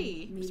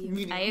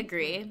 Exactly. I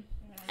agree.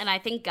 And I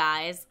think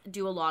guys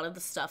do a lot of the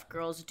stuff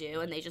girls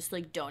do, and they just,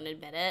 like, don't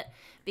admit it.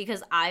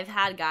 Because I've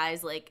had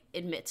guys, like,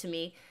 admit to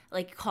me,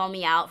 like, call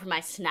me out for my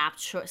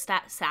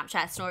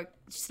Snapchat score.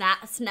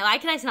 Why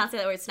can I not say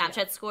that word?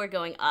 Snapchat score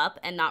going up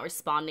and not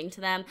responding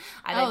to them.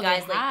 I've had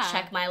guys, like,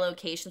 check my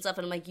location stuff,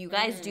 and I'm like, you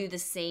guys do the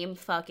same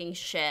fucking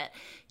shit.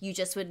 You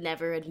just would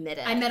never admit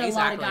it. I met a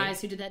lot of guys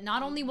who did that.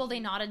 Not only will they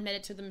not admit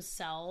it to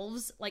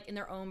themselves, like, in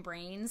their own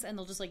brains, and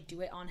they'll just, like,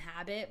 do it on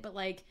habit, but,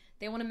 like,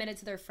 they won't admit it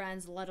to their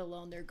friends, let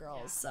alone their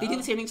girls. So. They do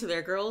the same thing to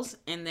their girls,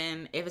 and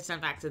then if it's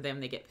done back to them,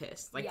 they get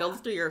pissed. Like, they'll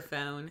look through your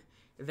phone,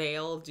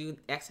 they'll do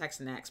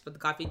XX next, but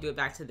if you do it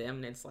back to them,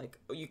 and it's like,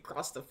 oh, you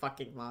crossed the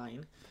fucking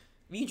line.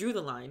 You drew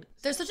the line.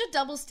 There's such a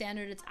double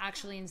standard, it's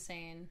actually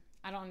insane.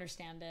 I don't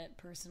understand it,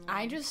 personally.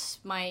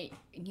 My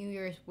New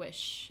Year's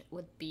wish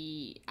would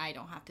be I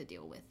don't have to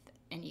deal with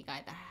any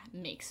guy that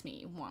makes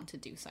me want to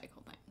do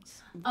cycle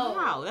things. Oh,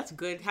 wow, that's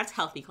good. That's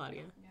healthy,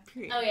 Claudia.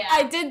 Period. Oh, yeah.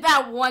 I did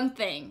that one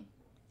thing,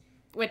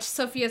 which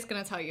Sophia's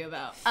going to tell you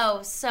about.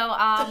 Oh, so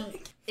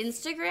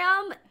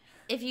Instagram,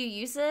 if you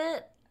use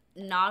it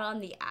not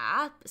on the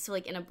app, so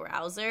like in a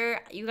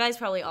browser, you guys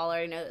probably all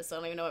already know this, so I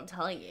don't even know what I'm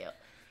telling you.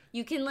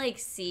 You can, like,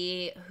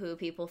 see who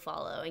people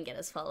follow and get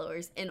as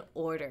followers in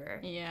order.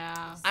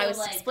 Yeah. I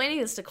was explaining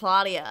this to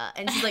Claudia,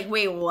 and she's like,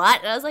 wait, what?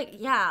 And I was like,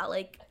 yeah,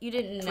 like, you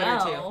didn't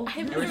know.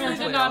 Twitter, too. I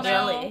did not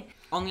know. Really.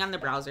 Only on the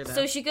browser, though.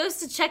 So she goes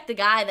to check the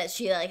guy that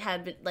she, like,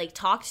 had been, like,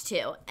 talked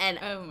to, and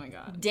oh my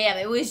god, damn,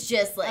 it was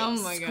just like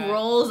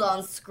scrolls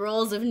on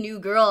scrolls of new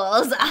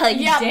girls.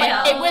 Like, yeah,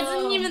 damn. but it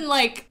wasn't even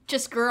like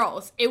just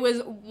girls. It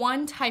was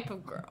one type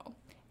of girl.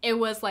 It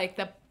was like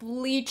the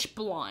bleach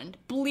blonde,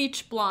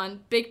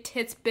 big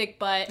tits, big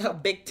butt. Oh,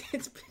 big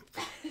tits, big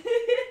butt.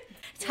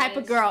 Type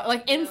of girl,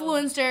 like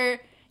influencer.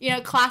 You know,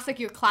 your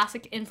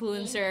classic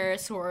influencer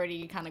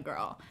sorority kind of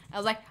girl. I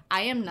was like,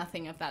 I am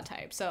nothing of that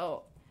type.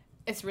 So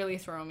it's really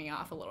throwing me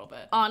off a little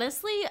bit.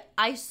 Honestly,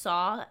 I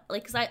saw,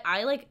 like, because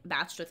I like,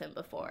 matched with him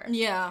before.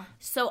 Yeah.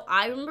 So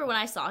I remember when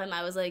I saw him,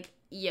 I was like,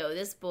 yo,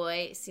 this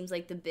boy seems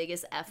like the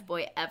biggest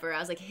F-boy ever. I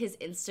was like, his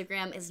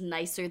Instagram is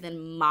nicer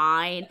than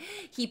mine.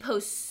 He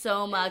posts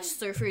so much.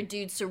 Surfer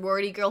dude,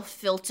 sorority girl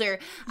filter.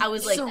 I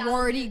was like...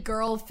 Sorority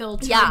girl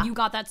filter. Yeah. You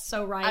got that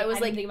so right. I was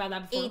didn't like, think about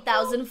that before.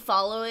 8,000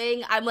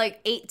 following. I'm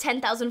like,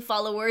 10,000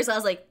 followers. I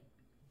was like,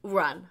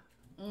 run.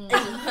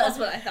 That's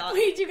what I thought.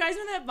 Wait, do you guys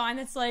know that Vine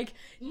that's like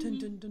dun,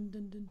 dun, dun,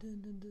 dun, dun,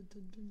 dun, dun, dun,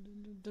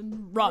 dun, dun,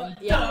 dun, run?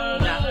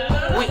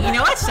 Yeah. Wait, you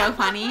know what's so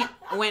funny?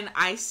 When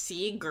I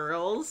see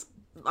girls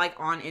like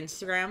on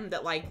Instagram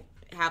that like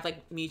have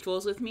like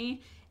mutuals with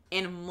me,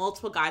 and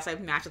multiple guys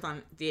I've matched with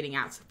on dating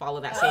apps follow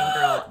that same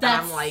girl.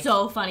 That's and I'm like,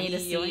 so funny to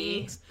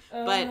see.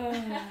 But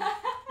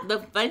the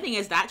funny thing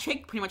is that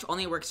trick pretty much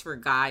only works for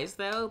guys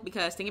though,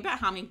 because think about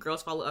how many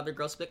girls follow other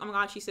girls. Like, oh my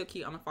god, she's so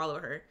cute, I'm gonna follow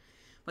her.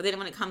 But then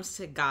when it comes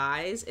to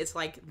guys, it's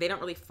like they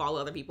don't really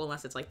follow other people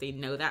unless it's like they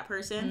know that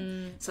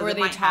person. So or they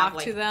might talk have,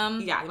 like, to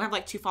them. Yeah, they might have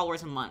like 2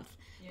 followers a month.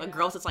 Yeah. But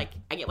girls, it's like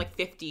I get like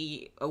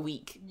 50 a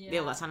week.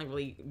 Yeah, that's not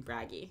really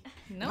braggy.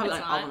 No, probably it's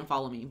like, not. all of them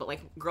follow me, but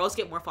like girls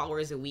get more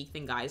followers a week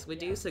than guys would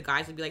do. So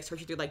guys would be like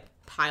searching through like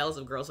piles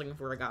of girls looking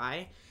for a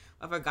guy.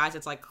 But for guys,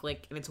 it's like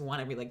click and it's one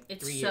every like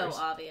 3 years. It's so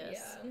obvious.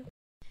 Yeah.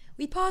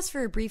 We pause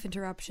for a brief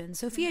interruption.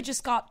 Sophia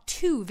just got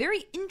 2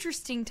 very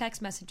interesting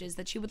text messages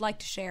that she would like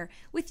to share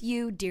with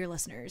you, dear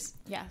listeners.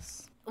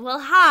 Yes. Well,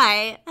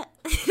 hi. Wow,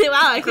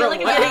 I feel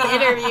like I'm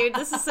getting interviewed.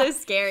 This is so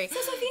scary. So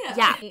Sophia.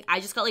 Yeah, I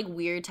just got like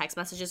weird text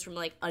messages from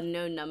like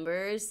unknown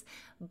numbers.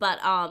 But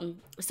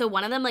so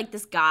one of them, like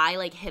this guy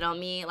like hit on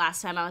me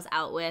last time I was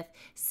out with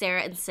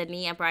Sarah and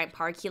Sydney at Bryant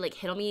Park. He like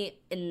hit on me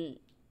in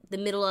the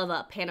middle of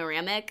a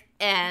panoramic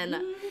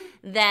and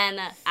then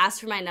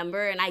asked for my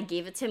number, and I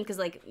gave it to him because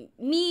like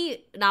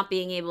me not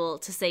being able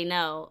to say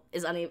no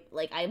is I give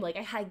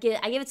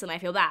it to him. I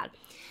feel bad,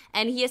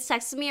 and he has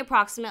texted me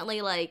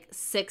approximately like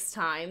 6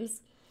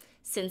 times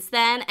since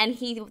then, and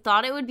he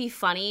thought it would be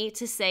funny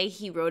to say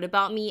he wrote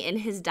about me in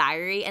his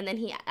diary, and then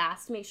he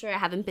asked to make sure I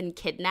haven't been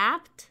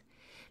kidnapped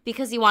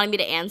because he wanted me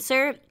to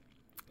answer.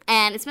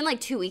 And it's been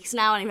like 2 weeks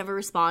now, and I've never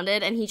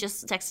responded, and he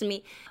just texted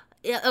me,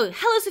 oh,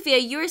 hello, Sophia,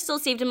 you are still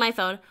saved in my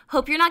phone.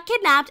 Hope you're not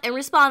kidnapped, and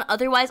respond,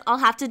 otherwise I'll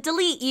have to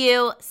delete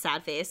you.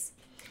 Sad face.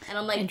 And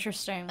I'm like,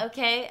 interesting.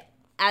 Okay,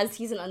 as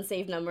he's an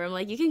unsaved number, I'm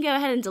like, you can go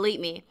ahead and delete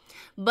me.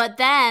 But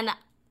then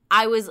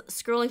I was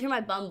scrolling through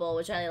my Bumble,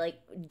 which I like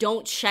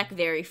don't check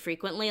very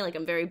frequently. Like,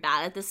 I'm very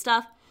bad at this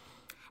stuff.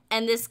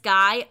 And this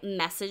guy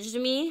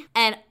messaged me,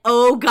 and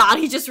oh god,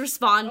 he just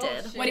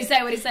responded. What'd he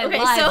say? Okay,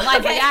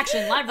 live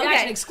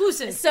reaction,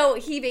 exclusive. So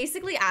he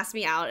basically asked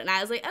me out, and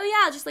I was like, oh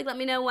yeah, just like let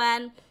me know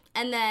when.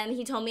 And then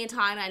he told me a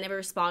time and I never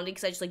responded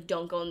because I just like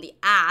don't go in the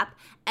app.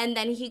 And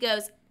then he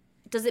goes,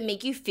 "Does it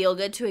make you feel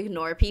good to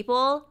ignore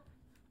people?"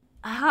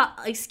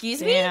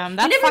 Excuse me? Damn,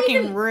 that's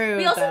fucking rude.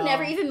 We also though.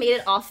 never even made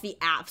it off the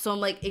app. So I'm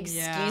like,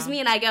 excuse me?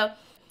 And I go,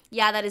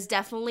 yeah, that is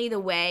definitely the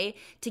way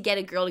to get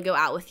a girl to go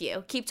out with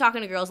you. Keep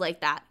talking to girls like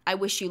that. I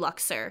wish you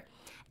luck, sir.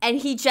 And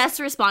he just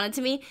responded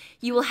to me,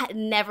 "You will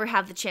never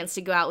have the chance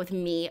to go out with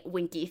me,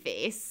 winky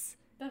face."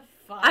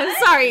 I'm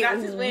sorry,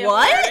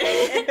 what?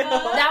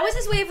 That was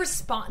his way of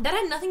respond. That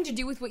had nothing to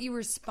do with what you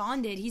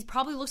responded. He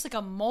probably looks like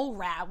a mole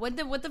rat. What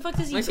the fuck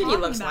does he That's talking what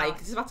he looks about? like.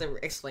 He's about to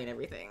explain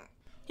everything.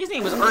 His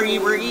name was Urgy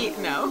Wurgy.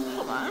 No,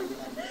 hold on.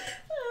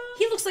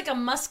 He looks like a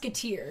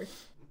musketeer.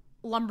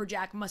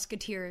 Lumberjack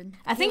musketeer.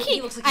 I think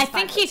he looks like I he's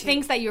think 5'2". he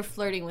thinks that you're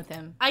flirting with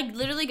him. I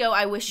literally go,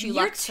 "I wish you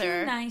You're luck,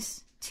 sir."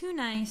 Too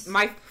nice.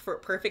 My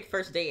perfect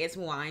first date is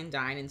wine,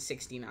 dine, and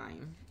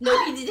 69.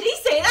 No, did he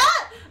say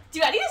that?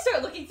 Dude, I need to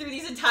start looking through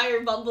these entire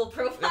Bumble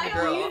profiles.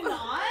 Girl. You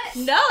not?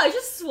 No, I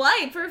just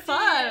swipe for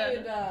fun.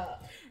 Dude.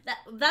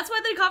 That's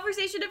why the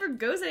conversation never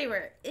goes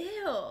anywhere.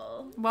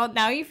 Ew. Well,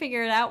 now you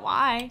figured out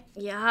why.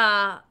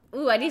 Yeah.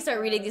 Ooh, I need to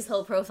start reading these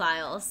whole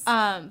profiles.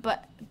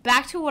 But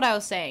back to what I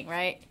was saying,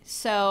 right?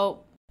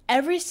 So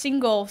every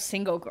single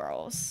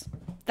girls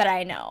that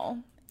I know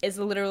is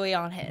literally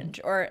on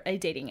Hinge or a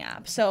dating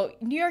app. So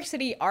New York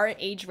City, our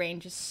age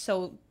range is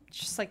so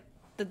just like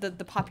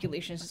the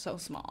population is so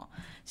small.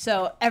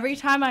 So every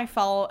time I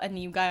follow a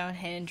new guy on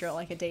Hinge or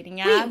like a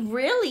dating app. Wait,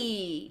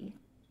 really?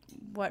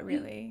 What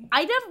really?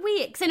 I never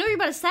because I know what you're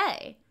about to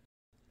say.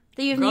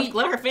 That you have Girl,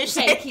 let her finish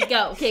Okay, it.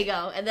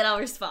 go, and then I'll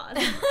respond.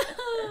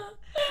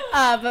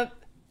 But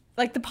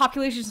like the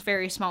population is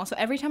very small, so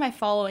every time I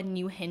follow a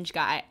new Hinge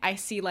guy, I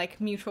see like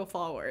mutual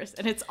followers,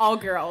 and it's all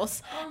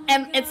girls.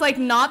 And it's like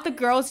not the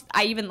girls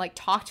I even like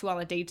talk to on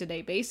a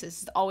day-to-day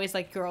basis. It's always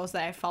like girls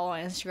that I follow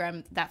on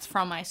Instagram that's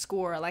from my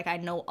school, or like I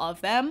know of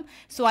them,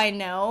 so I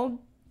know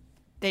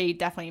they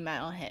definitely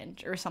met on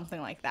Hinge or something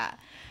like that.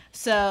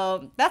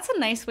 So that's a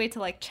nice way to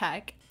like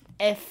check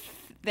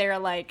if they're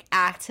like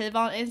active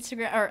on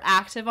Instagram or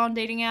active on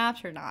dating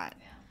apps or not.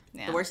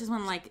 Yeah. The worst is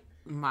when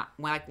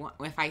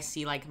if I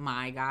see like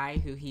my guy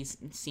who he's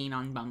seen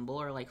on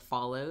Bumble or like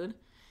followed,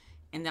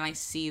 and then I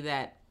see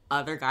that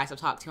other guys I've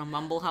talked to on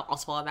Bumble, I'll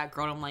follow that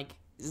girl and I'm like,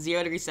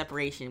 0 degree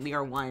separation. We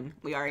are one.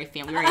 We are a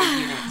family. We are a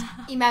unit.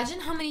 Imagine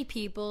how many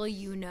people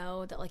you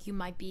know that like you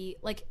might be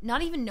like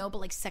not even know, but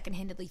like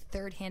second-handedly,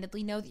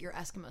 third-handedly know that you're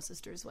Eskimo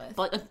sisters with.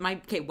 But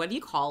if what do you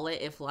call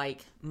it if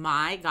like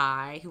my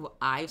guy who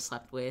I've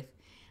slept with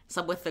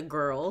the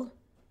girl,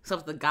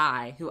 slept with the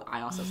guy who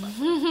I also slept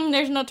with?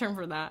 There's no term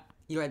for that.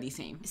 You are the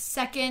same.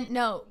 Second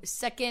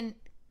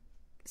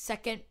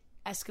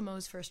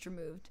Eskimos first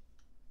removed.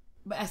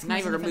 But Eskimos Not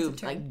even an offensive removed,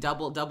 term. like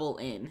double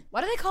in.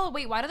 Why do they call it?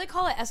 Wait, why do they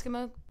call it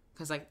Eskimo?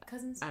 Because like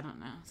cousins? I don't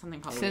know,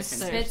 something probably Sisters.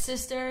 different. Spit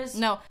sisters?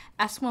 No,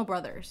 Eskimo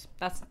brothers.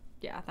 That's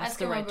Eskimo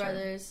the right term.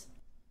 brothers.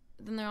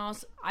 Then they're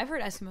also. I've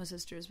heard Eskimo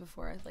sisters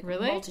before, like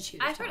Really? a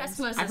multitude. Of I've heard times.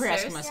 Eskimo sisters. I've heard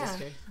Eskimo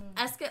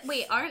sisters.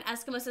 Wait, aren't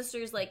Eskimo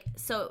sisters like,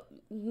 so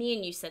me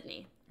and you,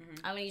 Sydney,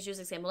 I'm gonna use you as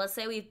an example. Let's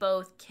say we've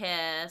both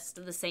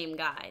kissed the same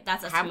guy.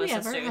 That's Eskimo Have we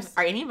sisters. ever?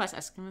 Are any of us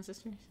Eskimo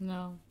sisters?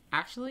 No.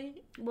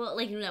 Actually? Well,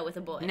 like, no, with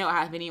a boy. No,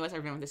 have any of us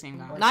ever been with the same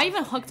guy? Not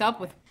even hooked up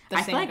with the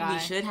I same feel like guy. we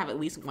should have at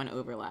least one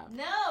overlap.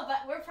 No, but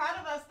we're proud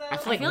of us though. I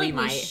feel like we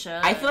might. should.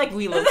 I feel like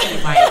we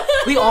low-key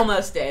might. We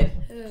almost did.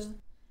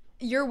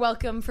 You're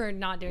welcome for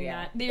not doing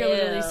Yeah. that. You're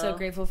literally Ew. so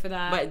grateful for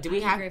that. But do we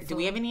I'm have grateful.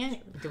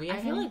 any? Do we have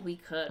I feel any? like we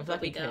could, I feel but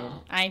like we we could.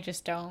 don't. I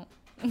just don't.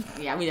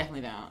 Yeah, we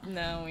definitely don't.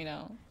 No, we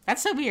don't.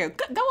 That's so weird.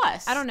 Go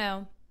us. I don't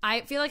know.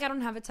 I feel like I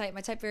don't have a type.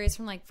 My type varies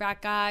from like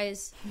frat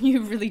guys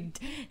You really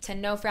to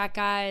no frat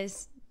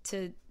guys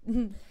to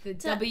the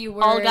W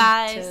word all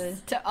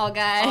guys. to all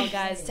guys. all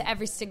guys to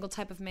every single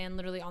type of man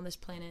literally on this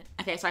planet.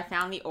 Okay, so I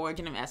found the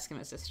origin of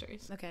Eskimo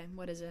sisters. Okay,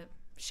 what is it?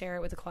 Share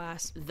it with the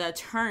class. The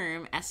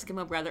term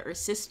Eskimo brother or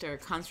sister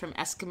comes from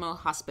Eskimo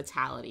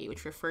hospitality,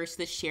 which refers to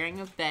the sharing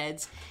of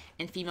beds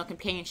and female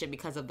companionship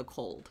because of the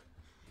cold.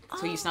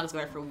 So you snuggle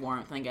together for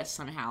warmth, and I guess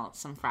somehow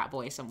some frat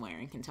boy somewhere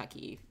in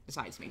Kentucky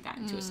decides to make that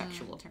into a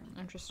sexual term.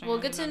 Interesting. Well,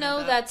 good to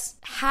know that's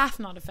half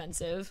not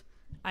offensive,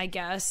 I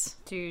guess.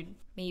 Dude.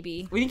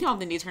 Maybe. We can come up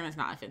with a new term that's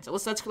not offensive.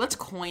 Let's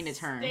coin a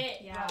term.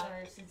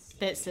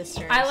 Spit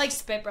sisters. I like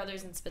Spit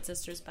Brothers and Spit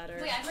Sisters better.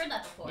 Wait, I've heard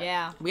that before.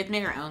 Yeah. We have to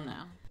make our own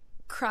though.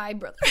 Cry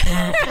Brothers.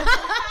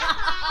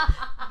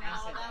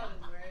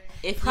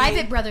 If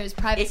Private you- Brothers,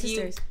 Private if you-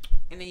 Sisters.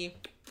 And then you,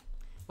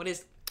 what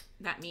does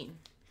that mean?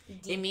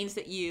 It means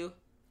that you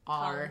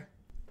are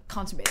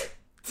Consummated.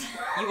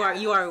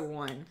 you are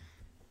one.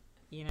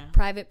 You know.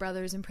 Private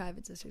Brothers and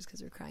Private Sisters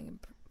because we're crying in.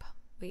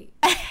 Wait.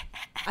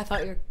 I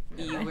thought you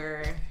were. You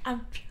were.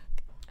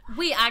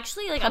 Wait,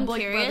 actually, like, I'm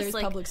Public curious. Brothers,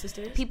 Like, Public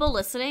Sisters. people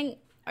listening,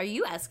 are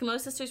you Eskimo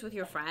sisters with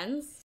your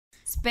friends?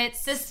 Spit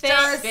Sisters.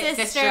 Spit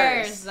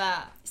sisters.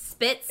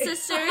 Spit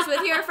sisters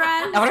with your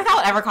friends? I wonder if that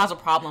would ever cause a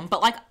problem.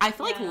 But like, I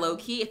feel like low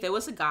key, if it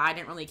was a guy I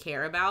didn't really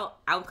care about,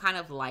 I would kind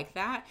of like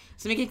that.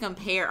 So we can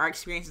compare our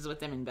experiences with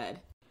them in bed.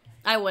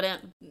 I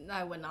wouldn't.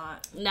 I would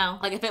not. No.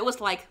 Like if it was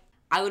like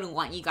I would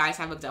want you guys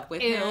to have hooked up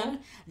with Ew. him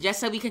just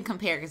so we can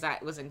compare because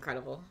that was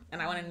incredible.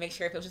 And I want to make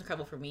sure if it was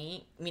incredible for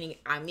me, meaning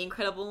I'm the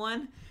incredible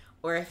one,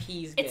 or if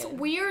he's good. It's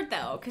weird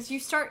though, because you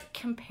start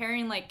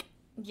comparing like,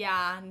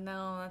 yeah,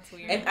 no, that's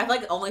weird. I feel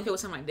like only if it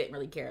was someone I didn't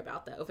really care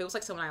about though. If it was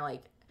like someone I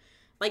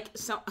like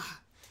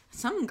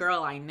some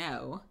girl I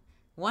know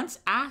once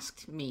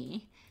asked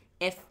me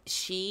if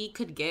she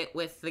could get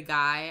with the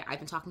guy I've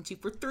been talking to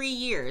for 3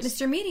 years.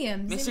 Mr.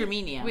 Medium. Mr.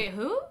 Medium. Wait,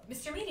 who?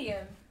 Mr.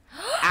 Medium.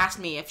 Asked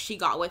me if she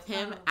got with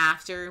him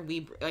after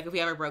if we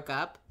ever broke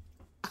up.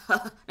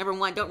 Number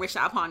 1, don't wish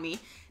that upon me.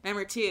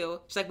 Number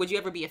 2, she's like, would you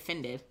ever be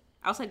offended?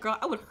 I was like, girl,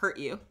 I would hurt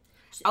you.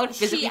 I would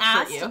physically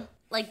hurt you.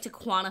 Like, to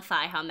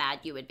quantify how mad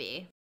you would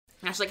be.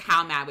 And I was like,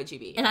 how mad would you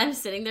be? And I'm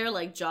sitting there,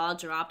 like, jaw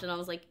dropped, and I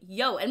was like,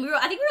 yo. And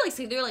I think we were, like,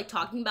 sitting there, like,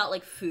 talking about,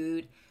 like,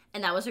 food.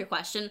 And that was her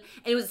question.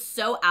 And it was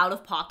so out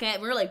of pocket.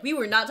 And we were like, we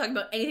were not talking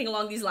about anything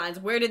along these lines.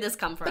 Where did this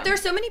come from? But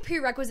there's so many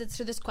prerequisites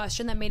to this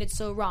question that made it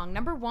so wrong.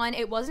 Number 1,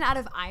 it wasn't out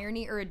of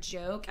irony or a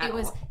joke. It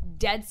was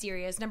dead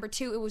serious. Number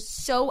 2, it was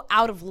so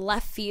out of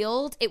left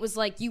field. It was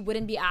like, you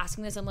wouldn't be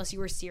asking this unless you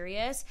were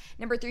serious.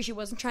 Number 3, she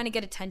wasn't trying to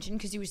get attention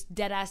because she was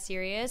dead ass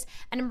serious.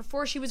 And number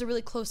 4, she was a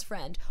really close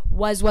friend.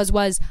 Was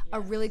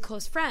a really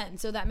close friend.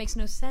 So that makes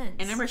no sense.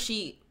 And remember,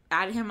 she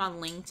added him on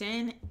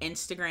LinkedIn,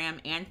 Instagram,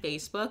 and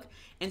Facebook,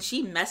 and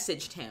she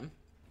messaged him.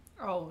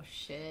 Oh,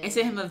 shit. And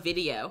sent him a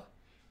video,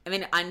 and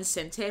then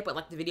unsent it, but,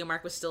 like, the video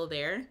mark was still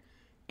there.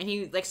 And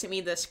he, like, sent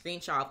me the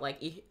screenshot,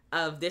 like,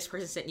 of this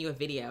person sent you a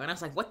video. And I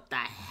was like, what the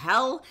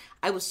hell?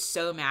 I was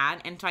so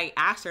mad. And so I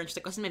asked her, and she's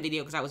like, listen to my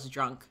video because I was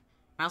drunk.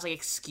 And I was like,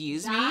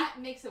 excuse me? That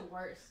makes it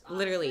worse. Honestly.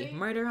 Literally,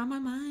 murder on my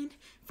mind.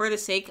 For the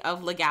sake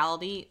of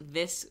legality,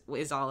 this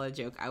is all a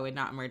joke. I would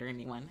not murder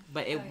anyone,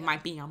 but it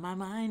might be on my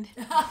mind.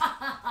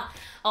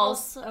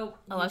 Also,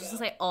 I was just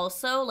gonna say,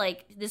 also,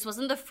 like, this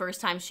wasn't the first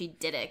time she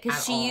did it,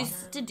 because she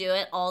used to do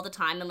it all the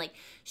time, and, like,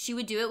 she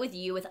would do it with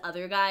you, with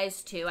other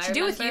guys, too. She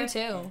did it with you,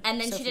 too.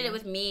 And then she did it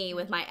with me,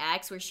 with my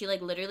ex, where she,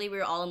 like, literally, we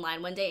were all in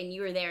line one day, and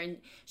you were there, and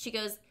she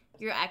goes,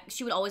 your ex,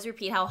 she would always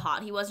repeat how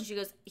hot he was, and she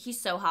goes, he's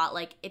so hot,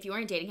 like, if you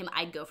weren't dating him,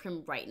 I'd go for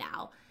him right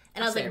now.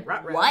 And I was like,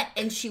 what?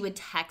 And she would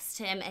text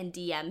him and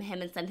DM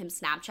him and send him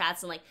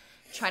Snapchats and, like,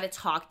 try to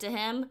talk to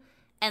him.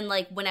 And,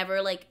 like,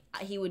 whenever, like,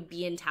 he would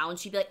be in town,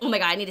 she'd be like, oh, my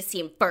God, I need to see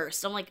him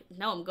first. I'm like,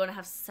 no, I'm going to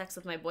have sex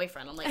with my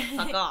boyfriend. I'm like,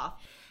 fuck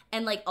off.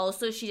 And, like,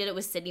 also she did it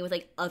with Sydney with,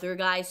 like, other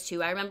guys,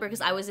 too. I remember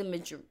because I was in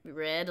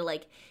Madrid,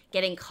 like,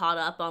 getting caught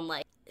up on,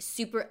 like,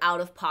 super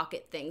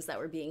out-of-pocket things that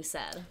were being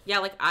said. Yeah,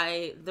 like,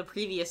 the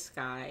previous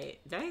guy,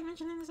 did I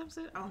mention him in this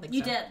episode? I don't think so.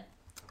 You did.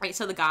 Right,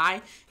 so the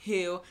guy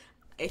who...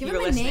 Give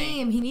him a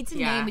name. He needs a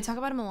name. We talk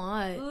about him a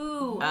lot.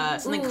 Ooh.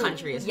 Something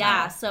country as well.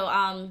 Yeah,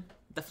 so,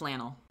 the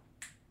flannel.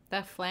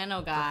 The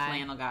flannel guy. The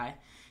flannel guy.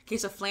 Okay,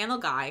 so flannel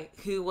guy,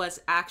 who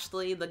was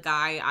actually the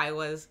guy I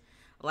was,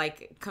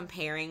 like,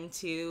 comparing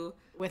to...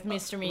 With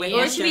Mr. Medium.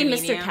 Or it should be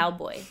Mr.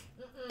 Cowboy.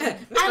 Because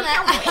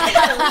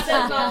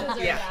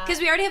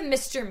we already have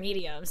Mr.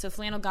 Medium, so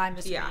flannel guy,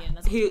 Mr. Medium.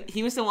 That's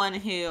he was the one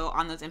who,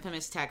 on those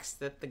infamous texts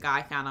that the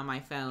guy found on my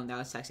phone that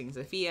was texting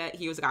Sophia,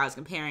 he was the guy I was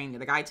comparing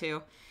the guy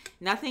to.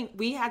 Nothing,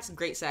 we had some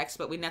great sex,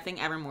 but nothing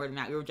ever more than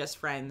that. We were just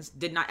friends.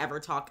 Did not ever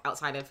talk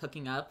outside of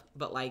hooking up,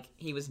 but, like,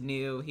 he was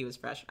new, he was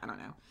fresh, I don't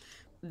know.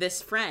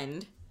 This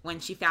friend,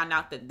 when she found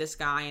out that this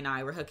guy and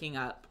I were hooking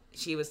up,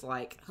 she was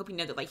like, hope you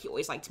know that, like, he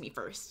always liked me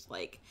first.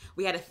 Like,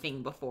 we had a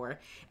thing before. And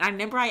I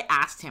remember I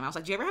asked him, I was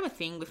like, do you ever have a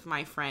thing with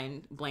my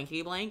friend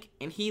blankety blank?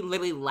 And he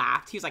literally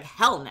laughed. He was like,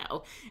 hell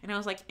no. And I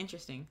was like,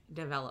 interesting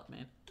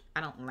development.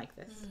 I don't like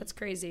this. That's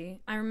crazy.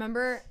 I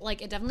remember,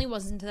 like, it definitely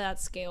wasn't to that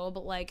scale,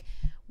 but, like,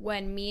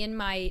 when me and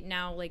my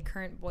now, like,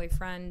 current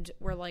boyfriend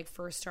were, like,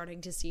 first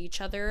starting to see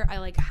each other, I,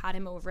 like, had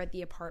him over at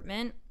the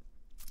apartment,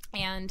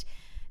 and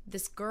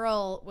this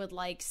girl would,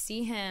 like,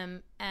 see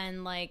him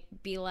and, like,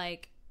 be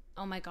like,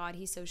 oh my God,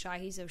 he's so shy.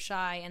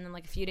 And then,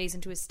 like, a few days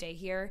into his stay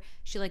here,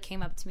 she, like,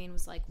 came up to me and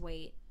was like,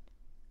 wait,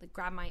 like,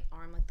 grabbed my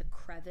arm, like, the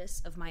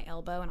crevice of my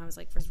elbow, and I was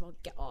like, first of all,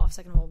 get off.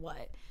 Second of all,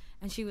 what?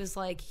 And she was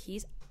like,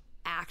 he's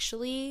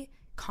actually,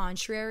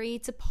 contrary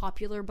to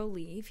popular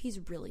belief,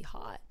 he's really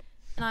hot.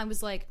 And I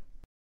was like,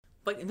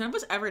 But none of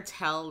us ever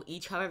tell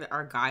each other that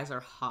our guys are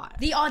hot.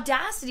 The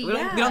audacity, we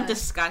don't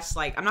discuss,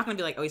 like, I'm not going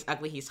to be like, oh, he's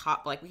ugly, he's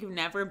hot, but, like, we've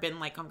never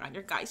been like, oh, God,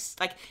 your guy's,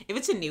 like, if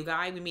it's a new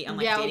guy we meet on,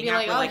 like, dating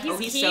app, we're like, oh,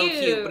 he's so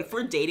cute. But if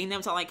we're dating them,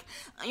 it's all like,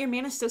 oh, your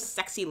man is so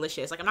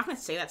sexy-licious. Like, I'm not going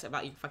to say that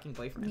about your fucking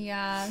boyfriend.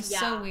 Yeah,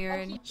 so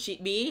weird.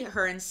 Me,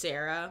 her, and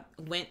Sarah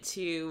went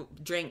to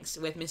drinks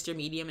with Mr.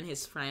 Medium and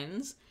his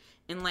friends.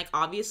 And, like,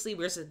 obviously,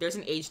 there's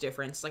an age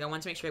difference. Like, I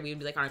wanted to make sure we would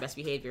be, like, on our best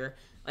behavior.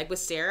 Like, with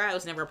Sarah, it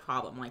was never a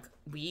problem. Like,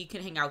 we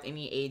can hang out with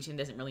any age and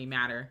it doesn't really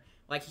matter.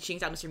 Like, she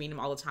hangs out with Mr. Medium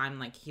all the time.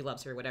 Like, he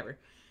loves her, whatever.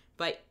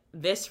 But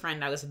this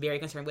friend I was very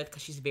concerned with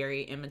because she's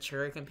very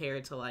immature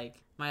compared to, like,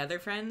 my other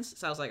friends.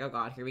 So I was like, oh,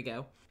 God, here we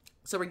go.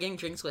 So we're getting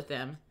drinks with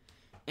them.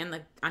 And,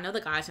 like, I know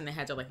the guys in the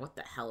heads are like, what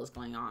the hell is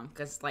going on?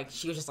 Because, like,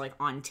 she was just, like,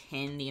 on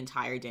 10 the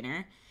entire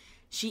dinner.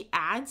 She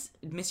adds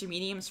Mr.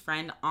 Medium's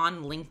friend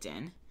on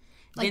LinkedIn.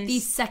 Like, the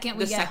second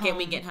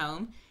we get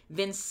home.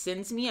 Then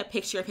sends me a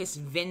picture of his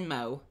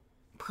Venmo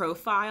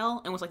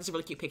profile and was like, this is a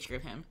really cute picture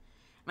of him.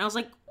 And I was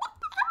like, what?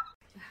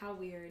 How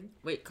weird.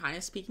 Wait, kind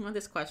of speaking on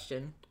this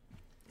question,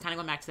 kind of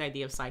going back to the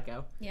idea of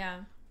psycho. Yeah.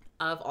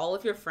 Of all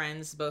of your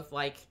friends, both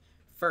like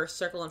first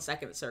circle and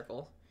second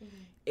circle,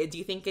 do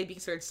you think it'd be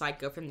considered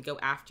psycho for them to go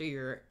after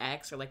your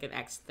ex or like an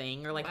ex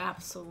thing? Or like,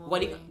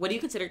 absolutely. What do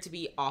you consider to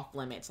be off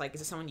limits? Like,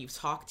 is it someone you've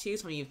talked to,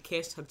 someone you've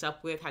kissed, hooked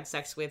up with, had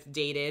sex with,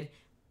 dated,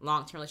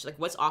 long-term relationship? Like,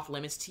 what's off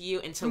limits to you,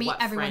 and to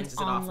what friends is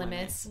it off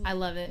limits? I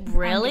love it.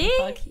 Really?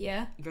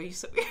 Yeah. Girl, you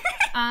so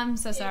I'm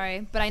so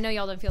sorry, but I know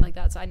y'all don't feel like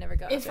that, so I never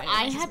go. If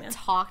I had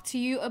talked to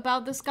you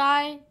about this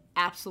guy,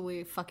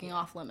 absolutely fucking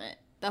off limit.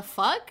 The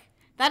fuck?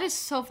 That is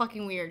so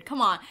fucking weird. Come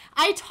on.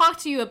 I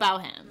talked to you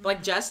about him.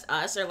 Like, just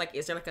us, or like,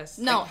 is there like a...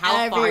 No, like, how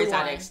everyone. far is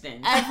that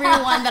extend?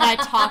 Everyone that I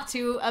talked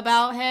to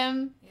about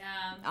him,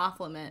 off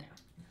limit.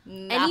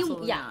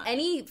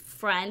 Any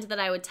friend that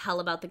I would tell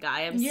about the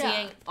guy I'm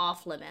seeing,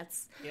 off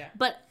limits. Yeah.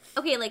 But,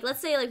 okay, like, let's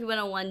say, like, we went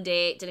on one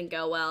date, didn't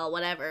go well,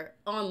 whatever,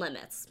 on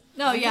limits.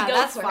 No, You yeah, go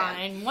that's for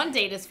fine. it. One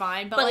date is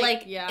fine, but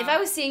like, if I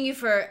was seeing you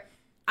for,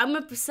 I'm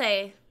going to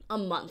say a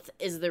month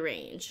is the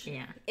range.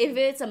 Yeah. If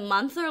it's a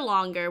month or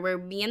longer where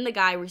me and the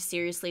guy were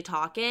seriously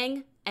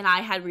talking and I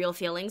had real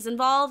feelings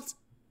involved,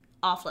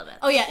 off limits.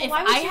 Oh, yeah, if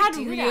why would I you had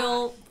do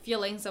real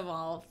feelings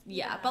involved,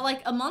 yeah. But,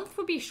 like, a month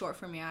would be short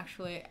for me,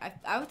 actually.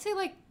 I would say,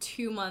 like,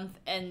 2 months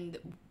and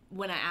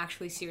when I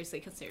actually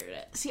seriously considered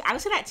it. See, I would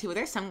say that too.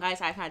 There's some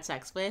guys I've had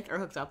sex with or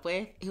hooked up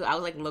with who I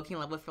was like looking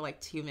in love with for like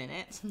 2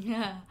 minutes.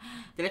 Yeah.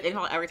 Then if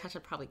I'll ever touch,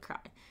 I'd probably cry.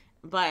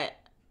 But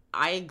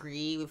I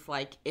agree with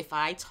like, if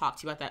I talk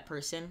to you about that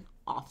person,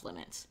 off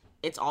limits.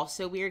 It's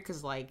also weird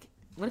because like,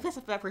 what if that's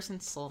that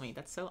person's soulmate?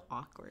 That's so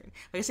awkward.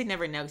 I guess they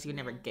never know because you would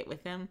never get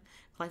with them.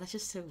 But, like, that's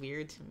just so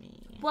weird to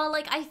me. Well,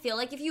 like, I feel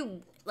like if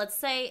you, let's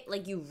say,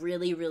 like, you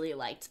really, really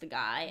liked the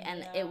guy,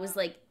 and it was,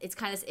 like, it's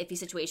kind of an iffy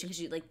situation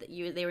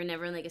because they were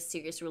never in, like, a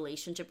serious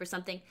relationship or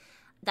something.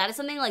 That is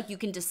something, like, you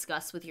can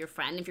discuss with your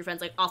friend. If your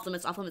friend's like, off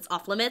limits, off limits,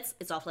 off limits,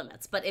 it's off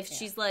limits. But if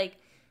she's, like,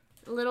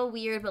 a little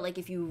weird, but, like,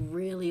 if you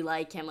really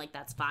like him, like,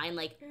 that's fine.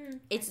 Like,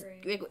 it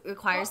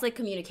requires, like,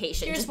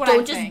 communication. Here's Just what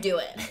don't I just think. do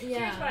it.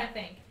 Yeah. Here's what I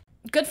think.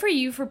 Good for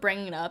you for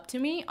bringing it up to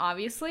me,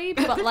 obviously,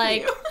 but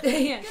like,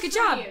 Good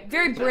job.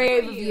 Very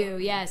brave of you.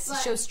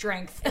 Yes, show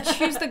strength.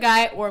 choose the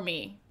guy or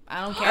me. I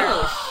don't care.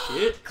 Oh,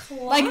 shit.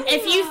 Like,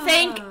 if you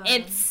think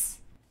it's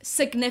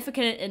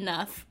significant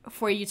enough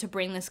for you to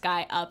bring this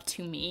guy up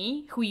to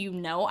me, who you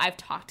know I've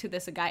talked to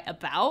this guy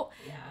about,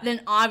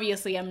 then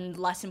obviously I'm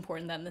less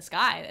important than this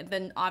guy.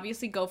 Then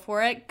obviously go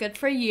for it. Good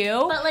for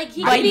you. But, like,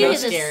 he I'd could be be real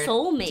his scared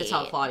soulmate. to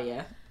tell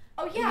Claudia.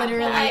 Oh, yeah.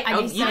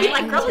 Literally, You'd be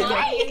like, girl,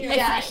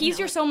 If he's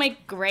your soulmate,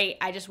 great.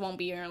 I just won't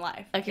be in your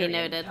life. Okay,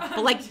 noted.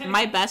 But like,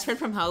 my best friend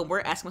from home,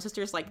 we're Eskimo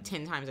sisters like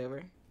 10 times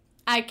over.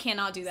 I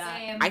cannot do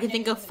that. I can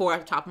think of 4 off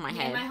the top of my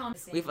head. my home-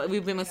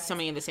 We've been with so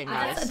many of the same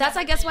guys. That's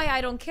I guess why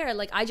I don't care.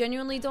 Like, I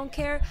genuinely don't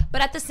care.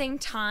 But at the same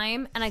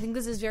time, and I think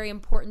this is very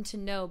important to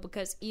know,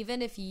 because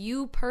even if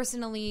you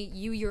personally,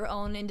 your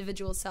own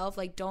individual self,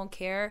 like, don't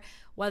care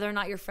whether or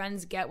not your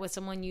friends get with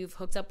someone you've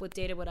hooked up with,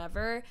 dated,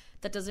 whatever,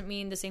 that doesn't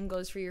mean the same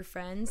goes for your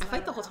friends. I feel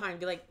like the whole time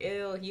be like,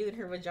 ew, you and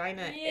her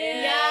vagina.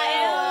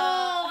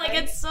 Yeah, like,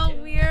 it's so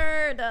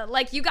weird.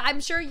 Like, I'm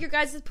sure your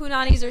guys'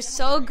 punanis are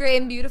so great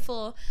and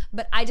beautiful,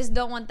 but I just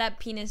don't want that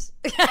penis.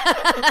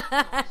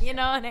 You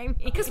know what I mean?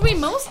 Because we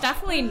most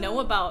definitely know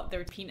about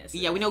their penises.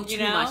 Yeah, we know too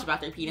know? much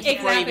about their penis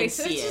before we Exactly. even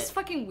So see it's it. just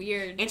fucking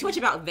weird. And too much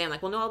about them.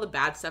 Like, we'll know all the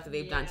bad stuff that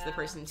they've done to the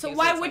person, too. So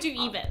why it's, would like,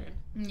 you even?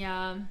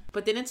 Yeah.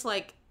 But then it's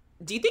like,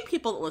 do you think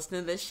people that listen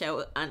to this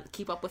show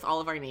keep up with all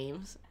of our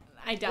names?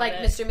 I doubt Like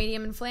it. Mr.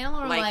 Medium and Flannel,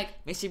 or like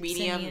Mr.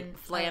 Medium, Cindy and,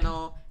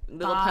 Flannel,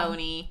 Little Bob.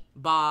 Pony,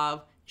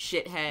 Bob,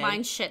 Shithead.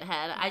 Mine's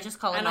Shithead. I just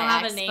call him I don't my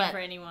have ex, a name but for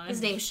anyone. his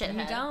name's Shithead.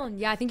 You don't.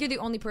 Yeah, I think you're the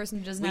only person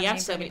who doesn't We have a have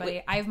name so for many-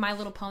 anybody. I have My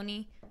Little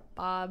Pony,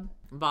 Bob.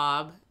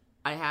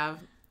 I have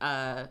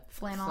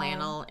Flannel.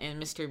 Flannel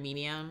and Mr.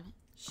 Medium.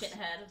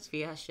 Shithead.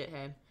 Sophia has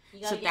Shithead. You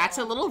So gotta that's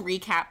a yell. little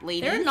recap,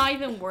 ladies. They're not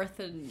even worth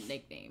a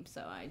nickname,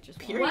 so I just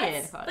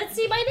Period. But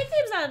see, my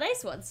nickname's not a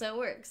nice one, so it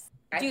works.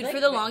 I Dude, feel for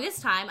like the that-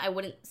 longest time, I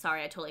wouldn't.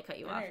 Sorry, I totally cut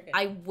you off. you're good.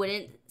 I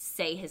wouldn't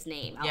say his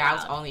name. Out Yeah, I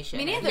was loud. only Shithead.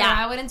 Me neither. Yeah.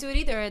 I wouldn't do it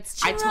either.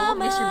 It's I told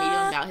Mr. Chillama.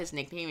 Medium about his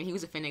nickname, and he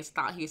was offended.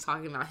 Thought he was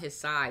talking about his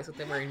size with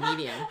the word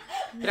medium.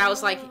 But I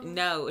was like,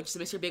 no, it's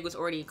just Mr. Big was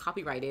already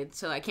copyrighted,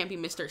 so I can't be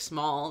Mr.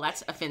 Small.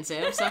 That's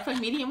offensive. So I thought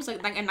medium was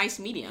like a nice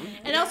medium.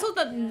 And also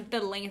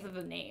the length of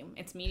the name.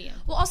 It's medium.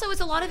 Well, also,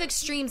 it's a lot of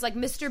extremes. Like,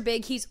 Mr.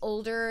 Big, he's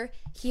older.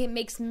 He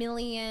makes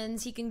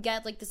millions. He can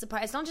get, like, the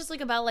surprise. It's not just,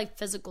 like, about, like,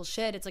 physical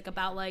shit. It's, like,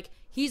 about, like,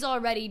 he's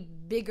already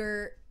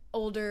bigger,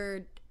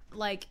 older,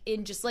 like,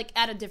 in just, like,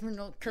 at a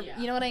different career.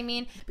 You know what I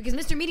mean? Because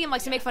Mr. Medium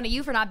likes to make fun of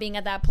you for not being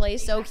at that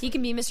place, so he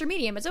can be Mr.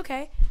 Medium. It's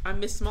okay.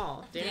 I'm Miss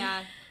Small. Damn.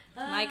 Yeah.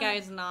 My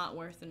guy's not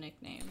worth a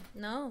nickname.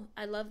 No,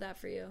 I love that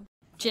for you.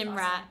 Gym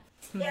rat.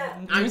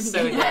 I'm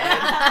so dead.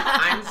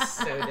 I'm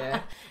so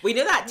dead. We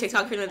know that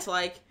TikTok video that's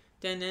like,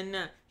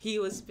 dun-dun-dun, he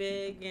was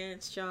big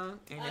and strong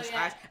and his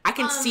eyes. I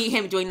can see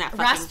him doing that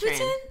fucking Rasputin?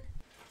 trend.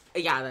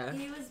 Yeah, though.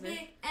 He was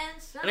big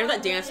and strong. Whenever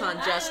that dance on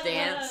Just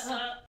Dance.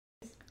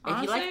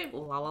 If you like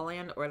La La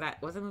Land or that,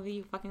 what's the movie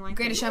you fucking like?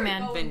 Greatest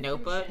Showman. The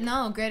Notebook.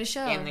 No, Greatest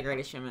Show. And The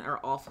Greatest Showman are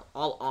all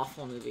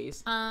awful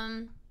movies.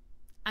 I'm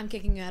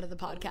kicking you out of the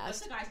podcast. What's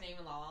the guy's name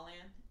in La La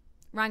Land?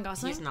 Ryan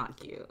Gosling. He's not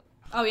cute.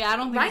 Oh yeah, I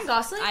don't think Ryan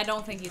Gosling. I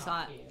don't think he's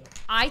hot.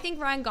 I think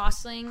Ryan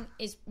Gosling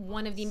is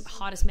one of the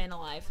hottest men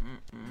alive.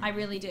 I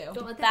really do.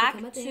 Back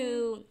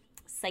to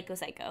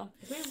Psycho.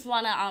 I just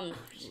want to,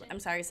 I'm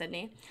sorry,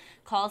 Sydney.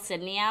 Call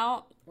Sydney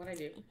out. What'd I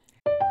do?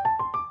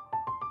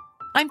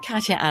 I'm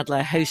Katya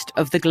Adler, host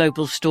of The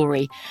Global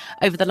Story.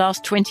 Over the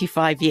last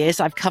 25 years,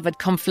 I've covered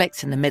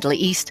conflicts in the Middle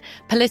East,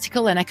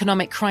 political and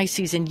economic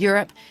crises in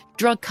Europe,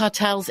 drug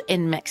cartels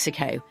in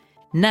Mexico.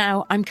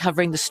 Now I'm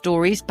covering the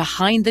stories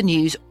behind the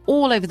news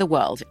all over the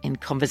world in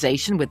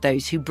conversation with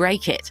those who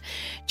break it.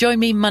 Join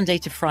me Monday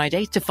to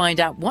Friday to find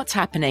out what's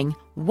happening,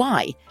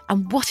 why,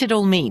 and what it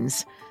all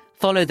means.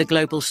 Follow The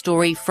Global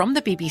Story from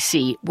the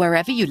BBC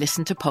wherever you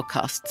listen to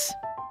podcasts.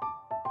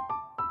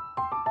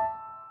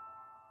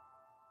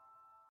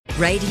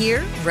 Right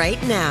here,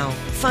 right now.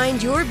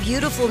 Find your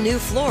beautiful new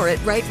floor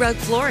at Right Rug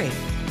Flooring.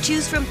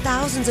 Choose from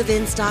thousands of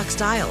in-stock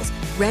styles,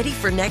 ready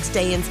for next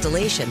day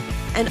installation,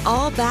 and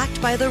all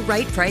backed by the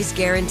right price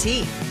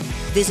guarantee.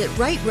 Visit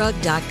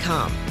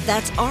rightrug.com.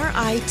 That's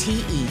RITERUG.com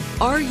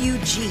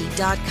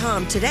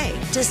today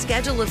to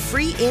schedule a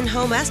free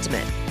in-home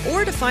estimate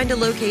or to find a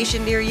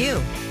location near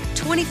you.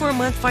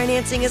 24-month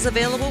financing is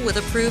available with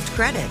approved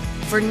credit.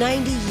 For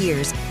 90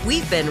 years,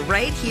 we've been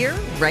right here,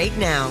 right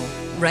now.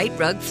 Right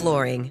Rug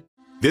Flooring.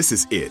 This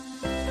is it.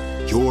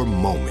 Your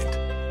moment.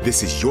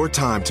 This is your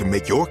time to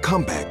make your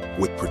comeback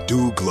with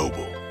Purdue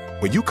Global.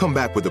 When you come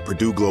back with a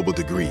Purdue Global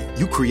degree,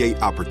 you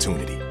create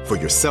opportunity for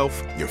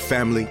yourself, your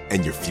family,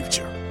 and your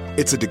future.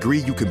 It's a degree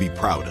you can be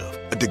proud of,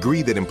 a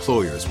degree that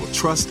employers will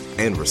trust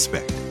and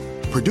respect.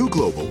 Purdue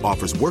Global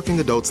offers working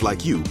adults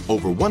like you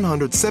over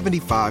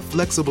 175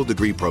 flexible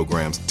degree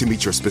programs to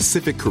meet your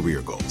specific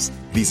career goals.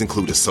 These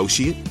include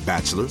associate,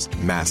 bachelor's,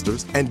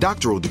 master's, and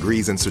doctoral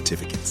degrees and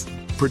certificates.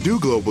 Purdue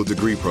Global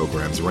degree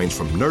programs range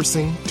from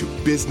nursing to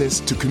business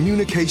to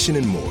communication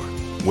and more.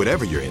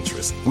 Whatever your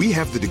interest, we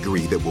have the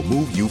degree that will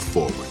move you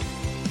forward.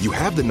 You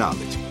have the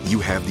knowledge, you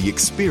have the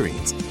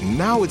experience.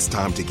 Now it's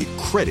time to get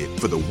credit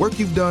for the work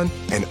you've done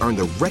and earn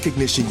the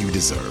recognition you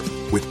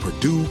deserve with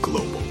Purdue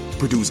Global,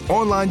 Purdue's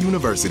online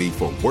university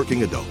for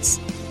working adults.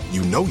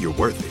 You know you're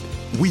worth it.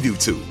 We do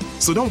too.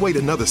 So don't wait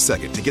another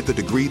second to get the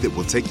degree that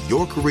will take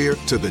your career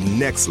to the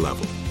next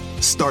level.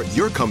 Start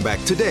your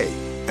comeback today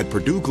at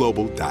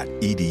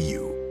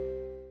purdueglobal.edu.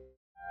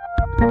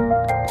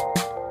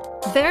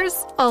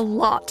 There's a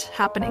lot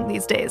happening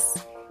these days,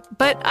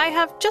 but I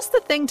have just the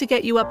thing to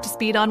get you up to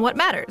speed on what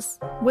matters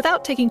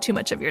without taking too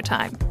much of your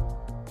time.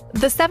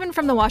 The 7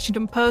 from the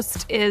Washington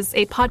Post is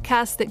a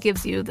podcast that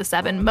gives you the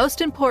 7 most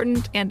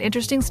important and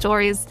interesting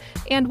stories,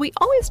 and we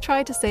always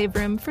try to save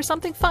room for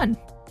something fun.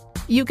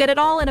 You get it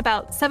all in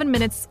about 7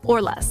 minutes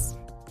or less.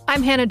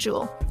 I'm Hannah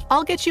Jewell.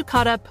 I'll get you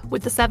caught up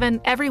with the 7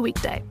 every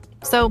weekday.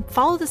 So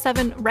follow the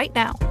 7 right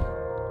now.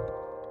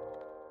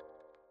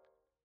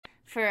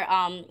 For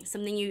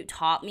something you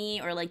taught me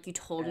or like you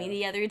told me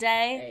the other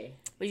day,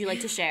 would you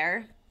like to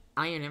share?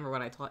 I don't remember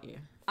what I taught you.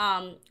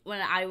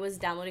 When I was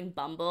downloading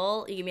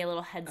Bumble, you gave me a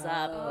little heads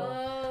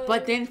up.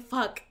 But then,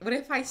 fuck, what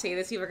if I say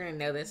this? People are going to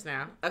know this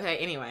now. Okay,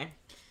 anyway.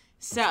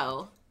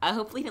 So,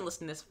 hopefully you didn't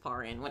listen this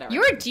far in, whatever.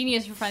 You're a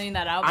genius for finding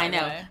that out, by the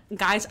way.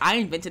 Guys, I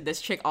invented this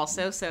trick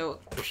also. So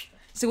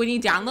when you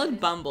download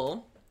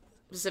Bumble,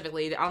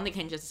 specifically, I don't think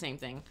Hinge is the same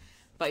thing,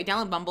 but you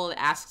download Bumble, it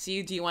asks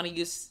you, do you want to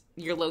use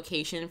your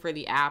location for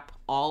the app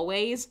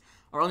always,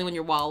 or only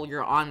while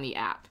you're on the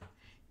app?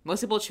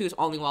 Most people choose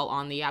only while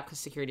on the app because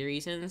security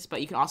reasons,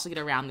 but you can also get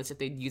around this if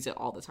they use it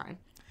all the time.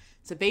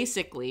 So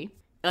basically,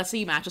 let's say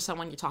you match with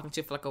someone you're talking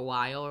to for like a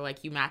while, or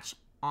like you match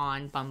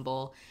on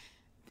Bumble,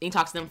 and you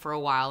talk to them for a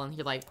while and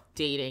you're like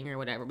dating or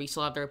whatever, but you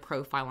still have their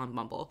profile on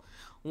Bumble.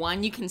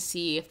 One, you can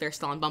see if they're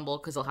still on Bumble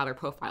because they'll have their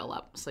profile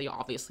up, so you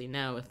obviously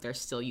know if they're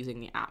still using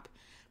the app.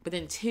 But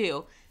then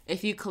 2,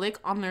 if you click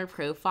on their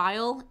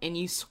profile and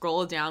you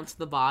scroll down to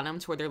the bottom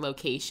to where their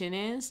location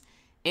is,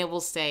 it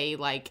will say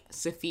like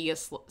Sophia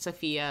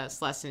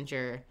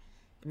Schlesinger,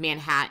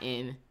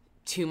 Manhattan,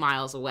 2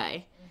 miles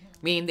away.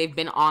 Meaning they've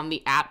been on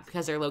the app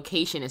because their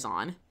location is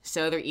on.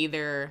 So they're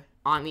either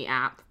on the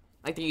app,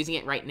 like they're using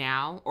it right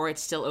now, or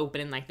it's still open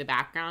in like the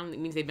background. It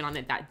means they've been on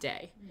it that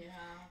day. Yeah.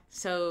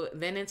 So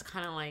then it's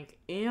kind of like,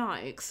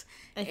 yikes.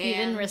 If you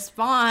didn't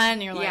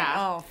respond, you're like,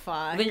 oh,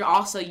 fuck. Then you're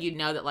also, you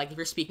know that, like, if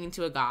you're speaking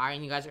to a guy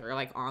and you guys are,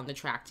 like, on the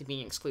track to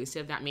being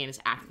exclusive, that man is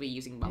actively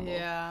using Bumble.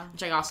 Yeah.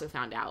 Which I also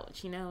found out,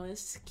 which, you know,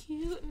 is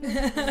cute.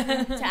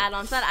 To add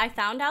on to that, I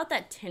found out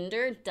that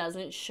Tinder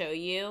doesn't show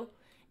you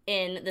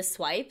in the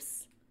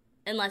swipes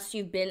unless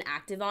you've been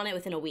active on it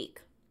within a week.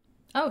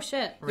 Oh,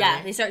 shit.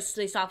 Yeah, they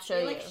stop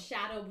showing you. They,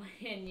 shadow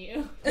ban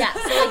you. Yeah, so,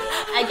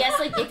 I guess,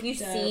 if you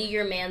see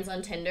your man's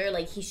on Tinder,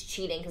 he's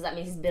cheating because that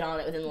means he's been on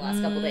it within the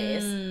last couple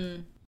days.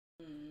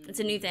 It's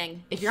a new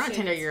thing. If you're on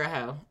Tinder, you're a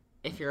hoe.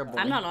 If you're a boy.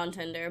 I'm not on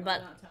Tinder,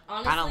 but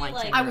honestly, I don't like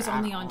Tinder. I was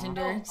only on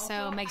Tinder,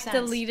 so it makes sense.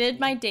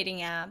 Deleted my dating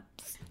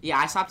apps Yeah,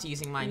 I stopped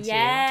using mine too.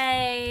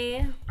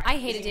 Yay! I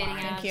hated dating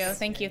apps.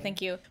 Thank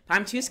you. But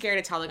I'm too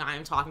scared to tell the guy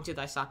I'm talking to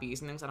that I stopped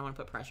using them because I don't want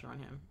to put pressure on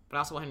him. But I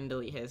also want him to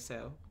delete his,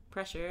 so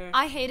pressure.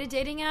 I hated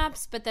dating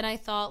apps, but then I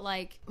thought,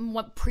 like,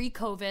 what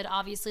pre-COVID,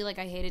 obviously, like,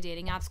 I hated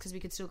dating apps because we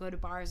could still go to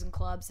bars and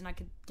clubs and I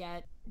could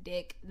get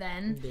dick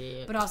then.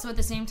 Dick. But also at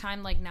the same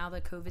time, like, now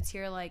that COVID's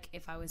here, like,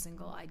 if I was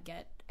single, I'd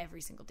get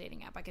every single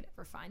dating app I could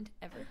ever find,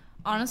 ever.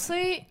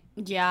 Honestly,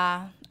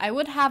 yeah. I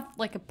would have,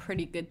 like, a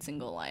pretty good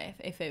single life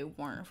if it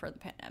weren't for the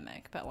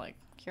pandemic. But, like,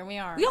 here we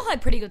are. We all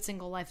had pretty good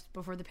single lives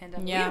before the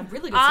pandemic. Yeah. We had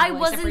really good I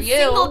single lives, except wasn't for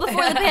you. single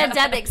before the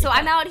pandemic, so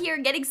I'm out here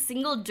getting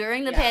single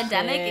during the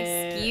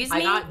pandemic. Excuse me.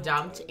 I got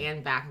dumped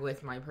and back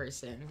with my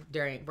person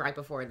right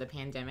before the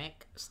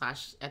pandemic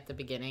 / at the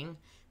beginning.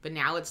 But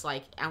now it's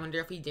like, I wonder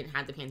if we didn't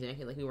have the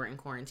pandemic, like we were in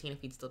quarantine,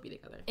 if we'd still be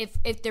together.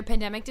 If the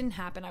pandemic didn't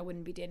happen, I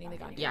wouldn't be dating the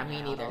guy. Yeah,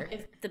 me neither.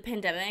 If the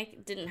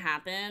pandemic didn't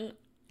happen,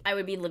 I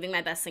would be living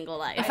my best single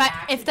life.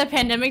 If the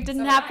pandemic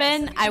didn't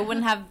happen, I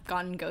wouldn't have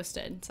gotten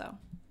ghosted. So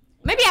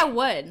maybe I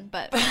would,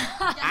 but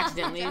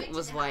accidentally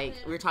was like,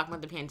 we were talking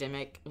about the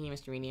pandemic, me and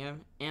Mr. Reno,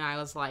 and I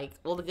was like,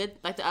 well, the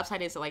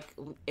upside is like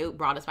it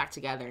brought us back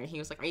together. And he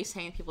was like, are you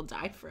saying people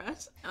died for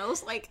us? And I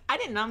was like, I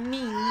did not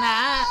mean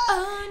that.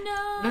 Oh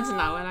no, that's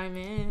not what I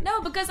meant.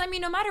 No, because I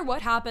mean, no matter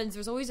what happens,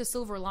 there's always a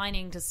silver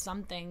lining to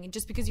something. And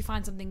just because you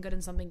find something good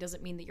in something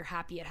doesn't mean that you're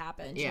happy it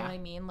happened. You know what I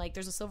mean? Like,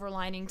 there's a silver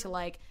lining to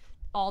like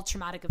all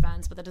traumatic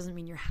events, but that doesn't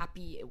mean you're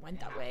happy it went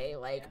that way.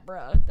 Like,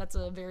 bruh, that's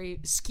a very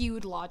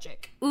skewed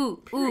logic.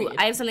 Ooh,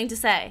 I have something to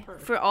say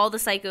for all the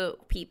psycho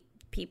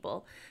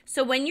people.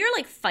 So when you're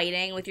like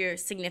fighting with your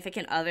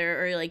significant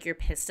other, or like you're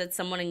pissed at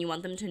someone and you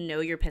want them to know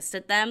you're pissed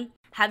at them,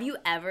 have you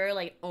ever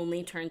like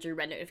only turned your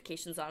red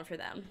notifications on for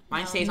them?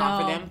 Mine stays on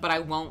for them, but I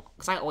won't,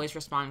 because I always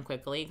respond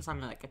quickly because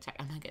I'm like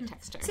I'm a good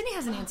texter. Sydney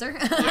has an answer.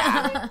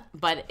 Yeah,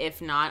 but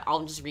if not,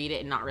 I'll just read it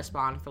and not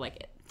respond for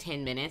like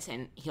 10 minutes,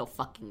 and he'll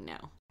fucking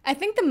know. I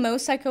think the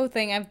most psycho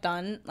thing I've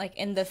done, like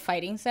in the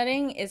fighting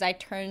setting, is I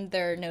turned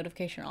their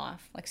notification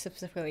off, like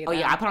specifically. Oh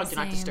them. yeah, I put on do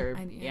not disturb.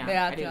 I do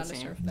not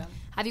disturb them.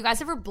 Have you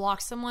guys ever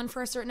blocked someone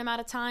for a certain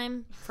amount of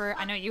time?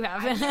 I know you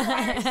have.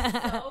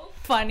 So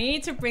funny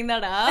to bring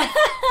that up.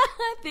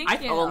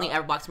 I've only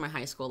ever blocked my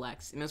high school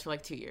ex, and it was for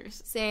like 2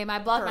 years. Same. I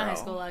blocked my high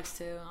school ex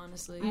too,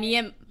 honestly. Me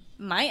and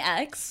my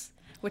ex,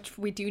 which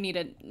we do need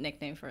a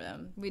nickname for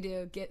them. We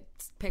do.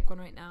 Pick one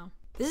right now.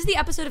 This is the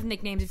episode of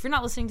nicknames. If you're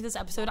not listening to this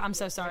episode, I'm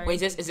so sorry.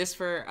 Wait, is this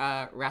for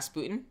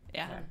Rasputin?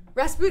 Yeah.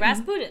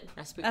 Rasputin.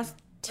 That's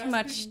too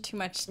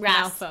much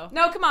Raspo.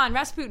 No, come on,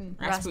 Rasputin.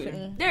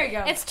 There you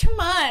go. It's too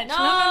much.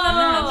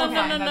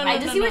 No.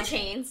 Does he wear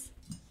chains?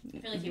 I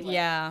feel like he would.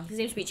 Yeah. His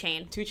name should be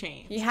Chain. 2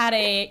 Chainz. He had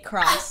a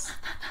cross.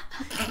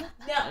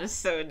 I'm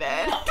so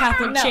dead.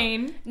 Catholic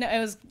chain. No, it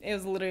was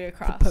literally a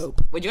cross. The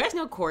Pope. Would you guys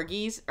know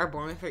corgis are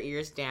born with their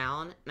ears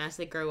down, and as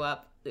they grow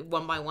up,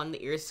 one by one,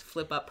 the ears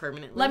flip up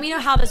permanently? Let me know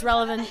how this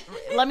relevant.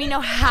 Let me know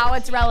how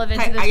it's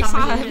relevant to this I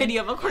conversation. saw a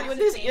video of a corgi with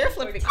his ear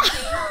flipping.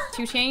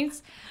 2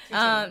 Chainz.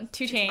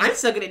 2 Chainz. I'm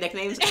so good at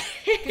nicknames.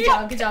 Good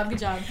job.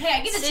 Hey,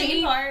 I get the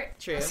chain part.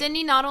 True.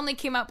 Sydney not only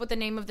came up with the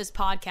name of this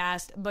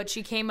podcast, but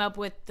she came up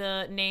with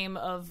the name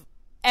of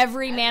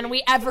every man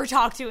we ever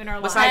talked to in our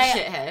lives. Besides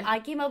shithead. I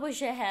came up with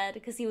shithead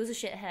because he was a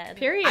shithead.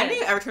 Period. I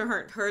didn't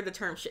ever heard the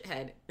term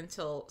shithead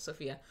until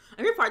Sophia.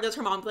 I remember part of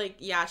her mom be like,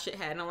 yeah,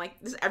 shithead. And I'm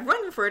like, does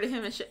everyone refer to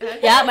him as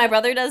shithead? Yeah, my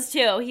brother does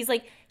too. He's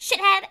like,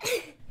 shithead.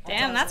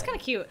 Damn, that's kind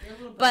of cute.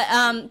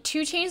 But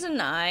 2 Chainz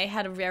and I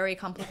had a very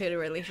complicated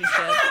relationship.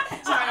 Sorry,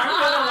 I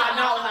really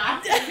not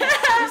laugh.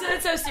 You said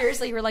it so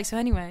seriously. You were like, so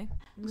anyway.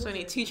 So I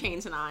need 2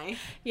 Chainz and I.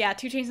 Yeah,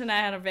 2 Chainz and I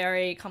had a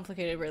very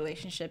complicated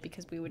relationship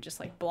because we would just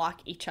like block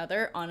each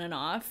other on and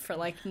off for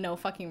like no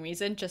fucking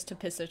reason, just to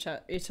piss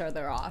each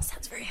other off.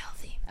 Sounds very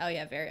healthy. Oh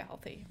yeah, very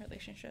healthy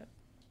relationship.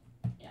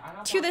 Yeah,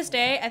 to this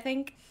day, I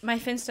think my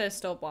Finsta is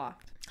still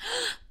blocked.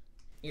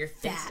 Your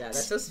Finsta,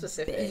 that's so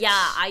specific. Yeah,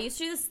 I used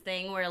to do this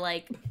thing where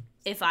like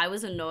if I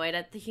was annoyed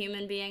at the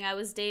human being I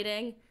was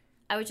dating,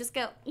 I would just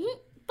go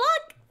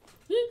block.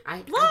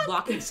 I'm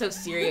blocking so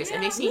serious.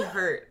 It makes me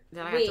hurt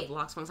that I have to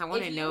block someone. I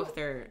want to know if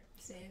they're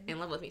in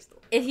love with me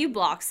still. If you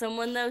block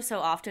someone though, so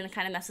often it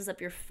kind of messes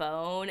up your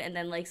phone, and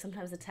then like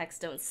sometimes the texts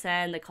don't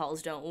send, the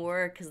calls don't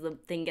work because the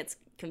thing gets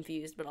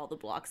confused, but all the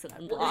blocks and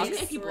unblocks. Even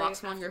if you block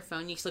someone on your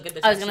phone, you still get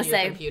the text on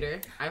your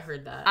computer. I've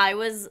heard that.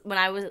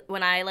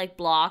 When I like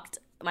blocked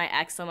my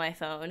ex on my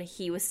phone,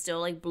 he was still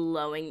like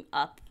blowing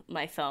up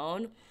my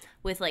phone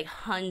with like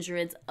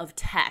hundreds of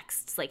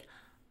texts, like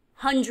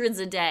hundreds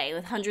a day,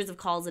 with hundreds of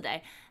calls a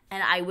day,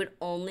 and I would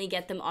only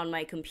get them on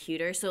my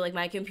computer. So like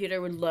my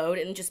computer would load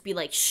and just be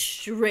like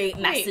straight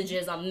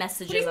messages on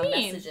messages on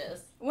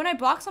messages. When I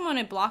block someone,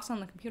 it blocks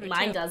on the computer.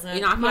 Mine too. doesn't.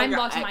 You know, mine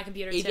blocks on my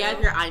computer if too. You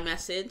have your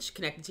iMessage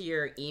connected to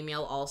your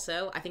email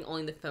also, I think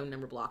only the phone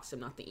number blocks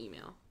them, not the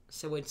email.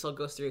 So it still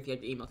goes through if you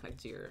have your email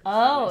connected to your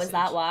is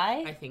that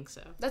why? I think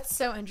so. That's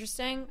so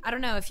interesting. I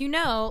don't know. If you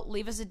know,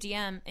 leave us a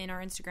DM in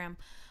our Instagram.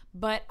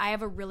 But I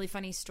have a really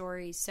funny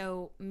story.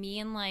 So me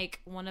and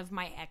like one of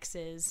my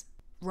exes,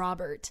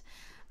 Robert,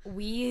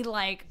 we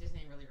like... Is his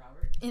name really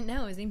Robert?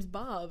 No, his name's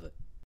Bob.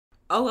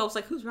 Oh, I was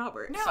like, who's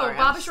Robert? No, Sorry,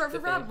 Bob I'm is short for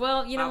stupid. Rob.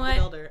 Well, you know Bob the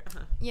what? Builder.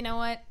 You know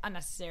what?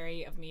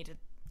 Unnecessary of me to.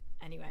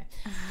 Anyway,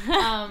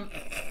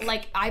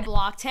 like I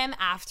blocked him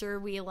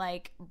after we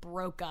like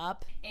broke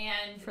up,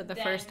 and For the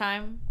first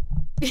time.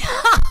 You're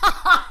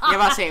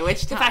about to say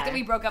which time? The fact that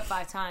we broke up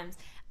 5 times.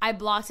 I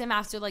blocked him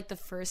after like the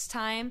first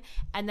time,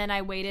 and then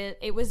I waited.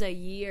 It was a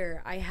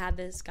year I had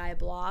this guy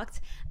blocked,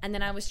 and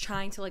then I was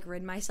trying to like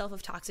rid myself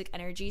of toxic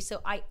energy,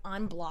 so I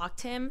unblocked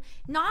him,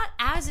 not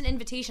as an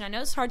invitation. I know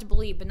it's hard to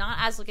believe, but not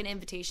as like an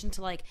invitation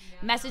to like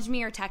message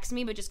me or text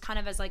me, but just kind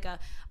of as like a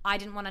I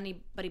didn't want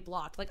anybody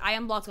blocked. Like I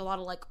unblocked a lot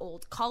of like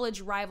old college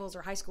rivals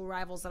or high school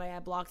rivals that I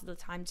had blocked at the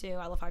time too.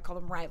 I love how I call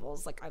them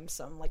rivals, like I'm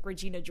some like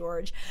Regina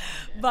George,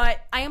 but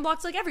I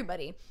unblocked like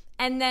everybody.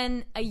 And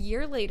then a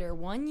year later,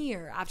 1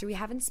 year after we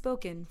haven't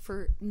spoken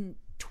for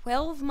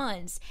 12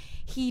 months,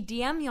 he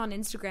DM'd me on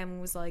Instagram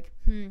and was like,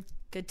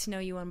 good to know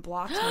you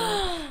unblocked me.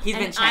 He's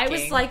been checking. I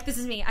was like, this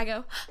is me. I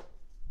go,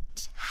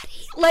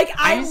 Daddy. Like,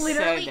 I'm I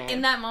literally, so dead.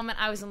 in that moment,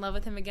 I was in love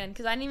with him again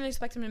because I didn't even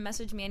expect him to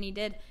message me, and he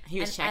did. He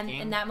was and checking.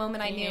 in that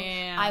moment, I knew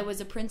Yeah. I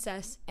was a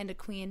princess and a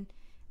queen.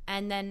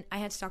 And then I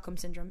had Stockholm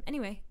Syndrome.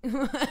 Anyway.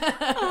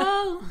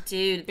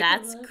 Dude,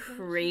 that's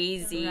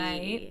crazy.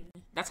 Right?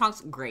 That song's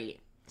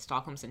great.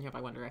 Stockholm Syndrome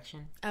by One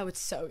Direction. Oh, it's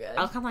so good.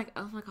 I was kind of like,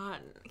 oh my god,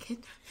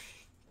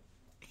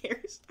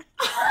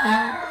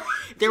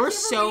 there were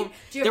so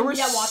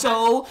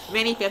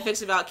many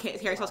fanfics about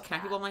Harry Styles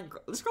kidnapping people. I'm like,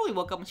 this girl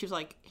woke up and she was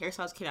like, Harry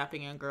Styles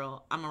kidnapping a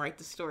girl. I'm gonna write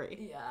this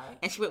story. Yeah.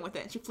 And she went with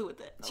it. And she flew with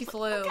it. She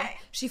flew. Okay.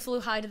 She flew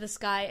high to the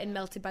sky and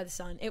melted by the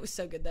sun. It was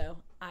so good though.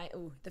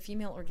 The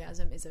female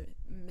orgasm is a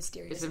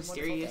mysterious. It's a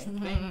mysterious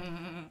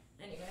thing.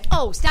 Anyway.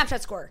 Oh, Snapchat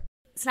score.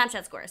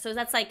 Snapchat score. So is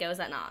that Psycho? Is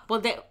that not?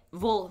 Well,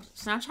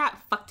 Snapchat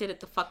fucked it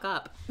the fuck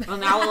up. Well,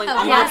 now like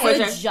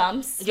it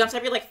jumps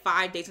every like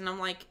 5 days, and I'm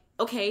like,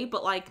 okay,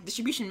 but like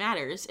distribution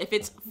matters. If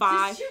it's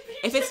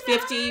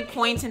 50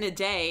 points in a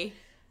day,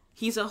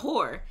 he's a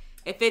whore.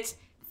 If it's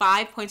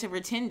 5 points over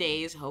 10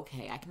 days,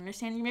 okay, I can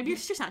understand you. Maybe your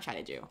sister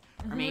Snapchatted you,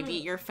 or maybe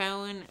your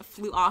phone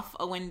flew off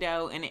a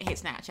window and it hit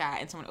Snapchat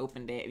and someone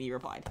opened it and you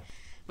replied.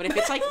 But if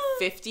it's like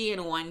 50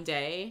 in one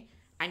day,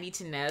 I need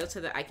to know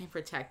so that I can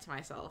protect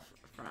myself.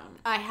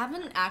 I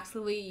haven't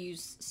actually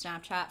used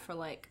Snapchat for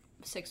like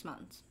 6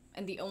 months,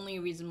 and the only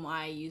reason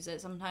why I use it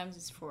sometimes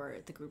is for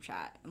the group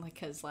chat, like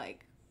because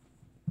like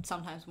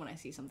sometimes when I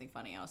see something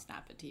funny I'll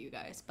snap it to you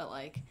guys, but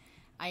like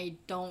I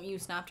don't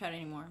use Snapchat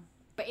anymore.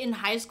 But in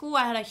high school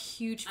I had a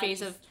huge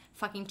phase of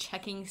fucking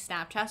checking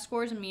Snapchat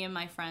scores, and me and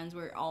my friends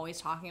were always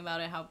talking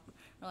about it, how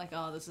we're like,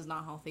 oh, this is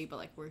not healthy, but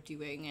like we're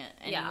doing it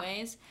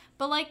anyways.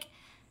 But like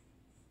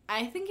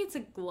I think it's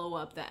a glow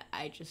up that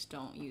I just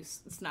don't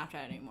use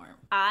Snapchat anymore.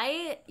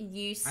 I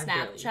use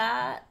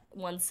Snapchat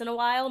once in a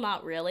while,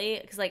 not really,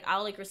 because like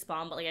I'll like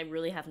respond, but like I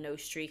really have no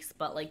streaks,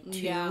 but like 2.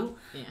 Yeah.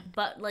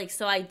 But like,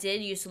 so I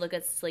did used to look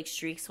at like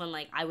streaks when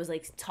like I was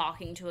like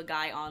talking to a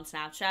guy on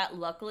Snapchat.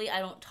 Luckily, I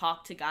don't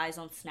talk to guys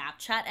on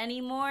Snapchat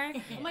anymore.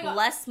 Oh my god,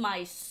 bless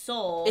my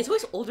soul. It's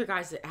always older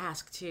guys that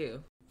ask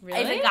too. Really?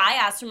 If a guy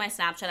asks for my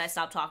Snapchat, I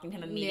stop talking to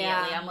him immediately.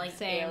 Yeah, I'm like,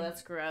 same. ew,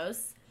 that's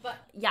gross. But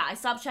yeah, I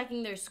stopped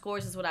checking their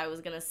scores is what I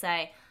was gonna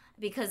say,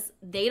 because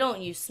they don't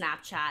use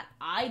Snapchat.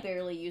 I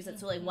barely use it,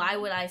 so like why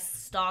would I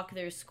stalk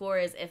their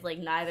scores if like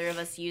neither of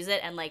us use it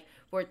and like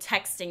we're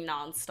texting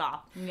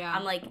nonstop? Yeah.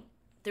 I'm like,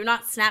 they're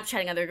not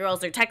Snapchatting other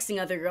girls, they're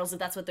texting other girls if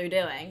that's what they're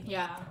doing.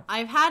 Yeah.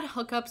 I've had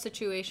hookup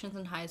situations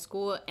in high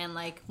school, and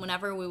like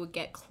whenever we would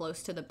get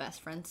close to the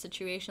best friend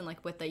situation,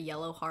 like with a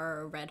yellow heart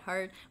or a red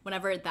heart,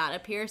 whenever that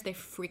appears, they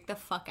freak the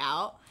fuck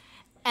out.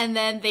 And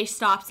then they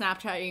stop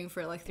Snapchatting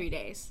for like 3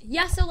 days.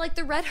 Yeah, so like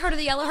the red heart or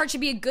the yellow heart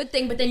should be a good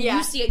thing, but then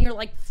you see it and you're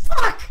like,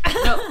 fuck!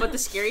 No, but the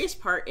scariest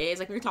part is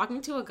like when you're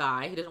talking to a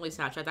guy who doesn't really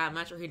Snapchat that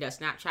much, or he does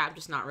Snapchat,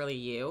 just not really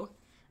you,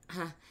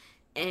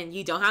 and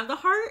you don't have the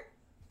heart,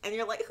 and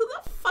you're like, who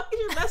the fuck is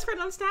your best friend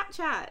on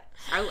Snapchat?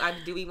 I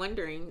do be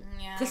wondering.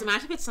 Yeah. Because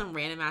imagine if it's some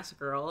random ass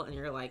girl and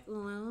you're like,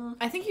 well.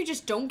 I think you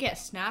just don't get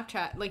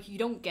Snapchat. Like, you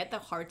don't get the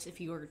hearts if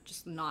you are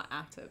just not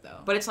active, though.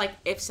 But it's like,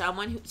 if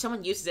someone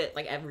uses it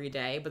like every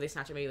day, but they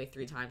Snapchat maybe like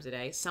 3 times a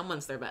day,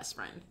 someone's their best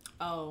friend.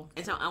 Oh.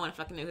 And so I want to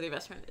fucking know who their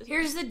best friend is.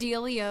 Here's the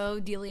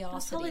dealiosity.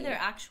 That's probably their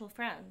actual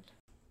friend.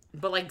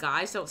 But like,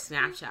 guys don't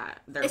Snapchat.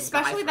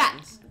 Especially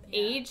that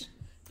age.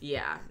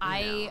 Yeah.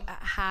 I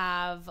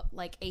have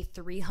like a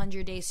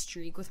 300-day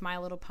streak with My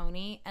Little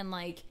Pony, and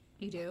like,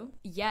 you do?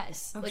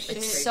 Yes. Oh, like shit.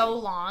 it's so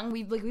long.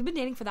 We've been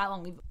dating for that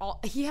long.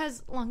 He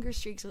has longer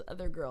streaks with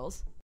other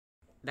girls.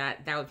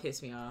 That would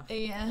piss me off.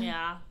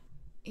 Yeah.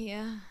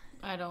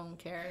 I don't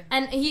care.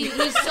 And he's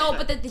so.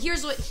 But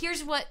here's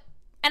what.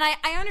 And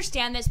I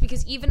understand this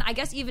because even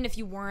if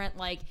you weren't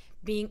like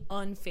being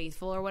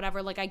unfaithful or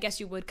whatever, like I guess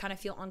you would kind of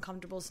feel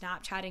uncomfortable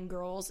Snapchatting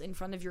girls in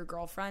front of your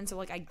girlfriend. So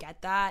like I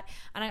get that,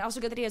 and I also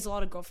get that he has a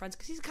lot of girlfriends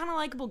because he's kind of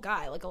likable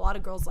guy. Like a lot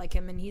of girls like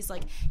him, and he's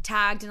like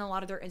tagged in a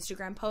lot of their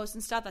Instagram posts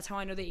and stuff. That's how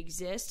I know they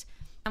exist.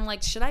 I'm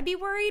like, should I be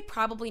worried?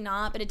 Probably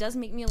not, but it does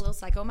make me a little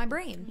psycho in my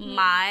brain.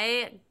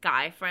 My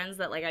guy friends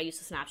that, like, I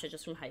used to Snapchat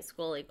just from high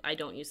school, like, I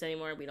don't use it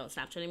anymore, we don't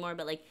Snapchat anymore,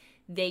 but, like,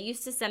 they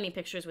used to send me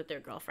pictures with their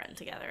girlfriend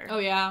together. Oh,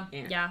 yeah.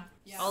 Yeah.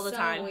 All the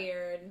time.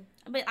 Weird.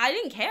 But I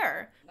didn't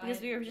care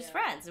because we were just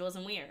friends. It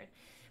wasn't weird.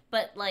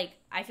 But, like,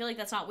 I feel like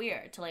that's not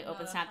weird to, like,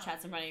 open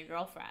Snapchats in front of your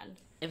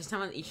girlfriend. If it's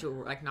someone that you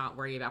should, like, not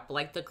worry about. But,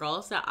 like, the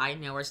girls that I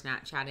know are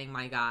Snapchatting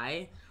my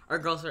guy are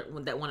girls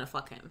that want to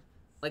fuck him.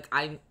 Like,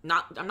 I'm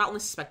not only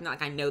suspecting that,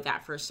 like, I know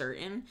that for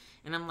certain.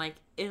 And I'm like,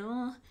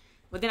 ew.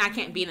 But then I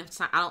can't be in he's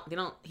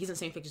in the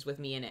same pictures with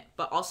me in it.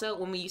 But also,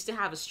 when we used to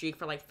have a streak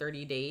for, like,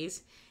 30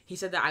 days, he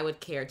said that I would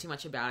care too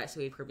much about it, so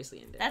he'd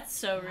purposely end it. That's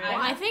so rude.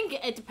 Well, I think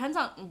it depends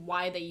on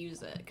why they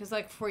use it. Because,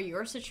 like, for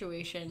your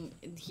situation,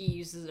 he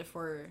uses it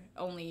for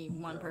only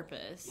one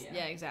purpose.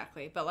 Yeah,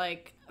 exactly. But,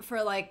 like,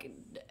 for, like,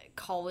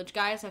 college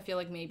guys, I feel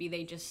like maybe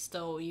they just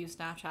still use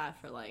Snapchat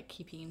for, like,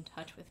 keeping in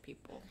touch with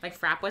people. Like,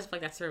 frat boys, like,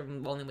 that's their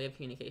only way of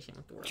communication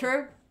with the world.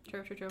 True.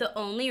 The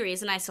only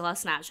reason I still have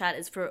Snapchat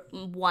is for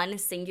one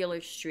singular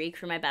streak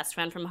for my best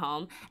friend from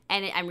home,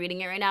 and I'm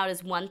reading it right now. It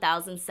is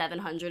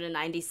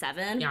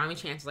 1,797. Yeah, how many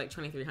chances? Like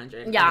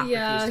 2,300.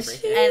 Yeah.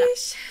 And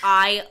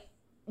I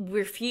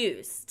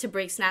refuse to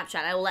break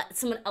Snapchat. I let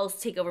someone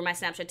else take over my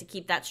Snapchat to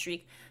keep that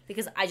streak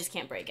because I just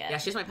can't break it. Yeah,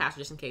 she's my password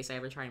just in case I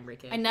ever try and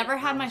break it. I never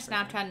had my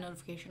Snapchat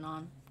notification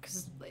on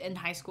because in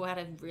high school I had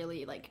a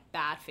really, like,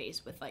 bad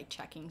phase with, like,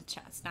 checking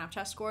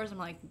Snapchat scores. I'm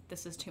like,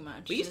 this is too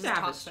much. We used to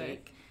have a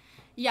streak.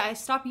 Yeah, I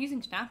stopped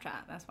using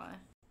Snapchat. That's why.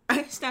 I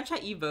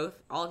Snapchat you both,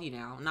 all of you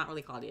now. Not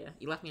really Claudia.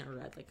 You left me on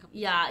red. Like,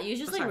 yeah, you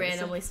just like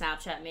randomly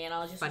Snapchat me, and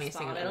I'll just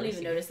respond. I don't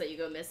even notice that you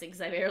go missing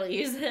because I barely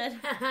use it.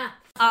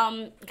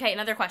 Okay,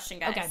 another question,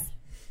 guys. Okay.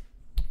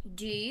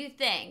 Do you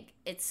think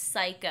it's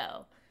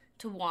psycho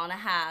to want to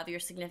have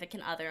your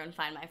significant other and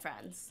Find My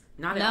Friends?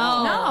 Not at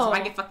all. No. So I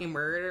get fucking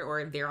murdered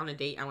or if they're on a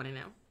date, I want to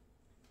know.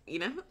 You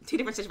know, two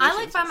different situations. I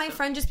like Find My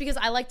Friend just because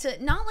I like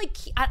to not like,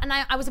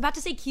 I was about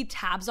to say keep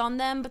tabs on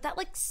them, but that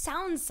like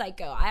sounds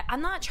psycho.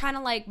 I'm not trying to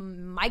like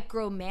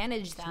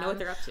micromanage them. Know what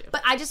they're up to.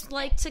 But I just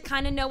like to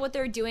kind of know what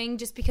they're doing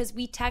just because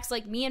we text,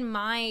 like me and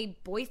my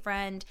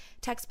boyfriend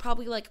text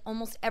probably like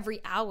almost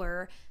every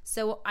hour.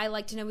 So I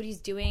like to know what he's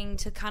doing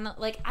to kind of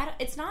like,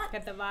 it's not,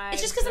 get the vibe.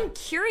 It's just because I'm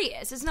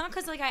curious. It's not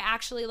because like I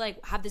actually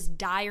like have this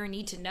dire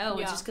need to know.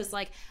 Yeah. It's just because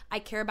like I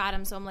care about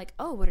him. So I'm like,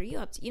 oh, what are you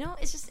up to? You know,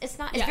 it's just, it's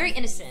very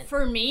innocent.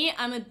 For me,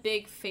 I'm a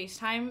big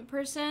FaceTime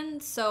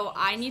person. So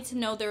I need to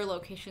know their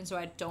location so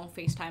I don't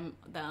FaceTime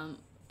them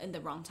in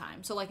the wrong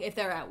time. So like if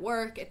they're at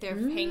work, if they're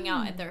hanging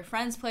out at their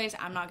friend's place,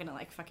 I'm not gonna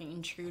like fucking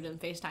intrude and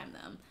FaceTime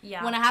them.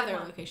 Yeah, when I have their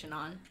location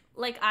on.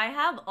 Like I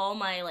have all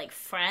my like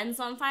friends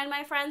on Find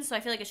My Friends, so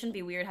I feel like it shouldn't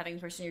be weird having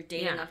the person you're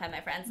dating on Find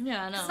My Friends.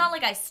 Yeah, no. It's not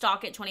like I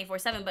stalk it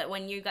 24/7, but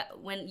when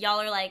y'all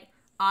are like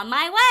on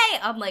my way,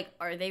 I'm like,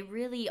 are they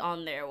really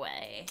on their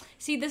way?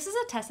 See, this is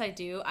a test I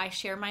do. I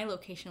share my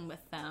location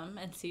with them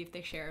and see if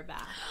they share it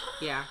back.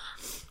 Yeah.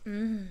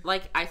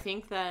 Like I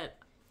think that.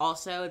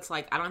 Also, it's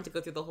like, I don't have to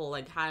go through the whole,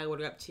 like, hi, what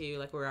are you up to?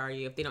 Like, where are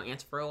you? If they don't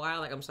answer for a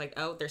while, like, I'm just like,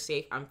 oh, they're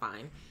safe, I'm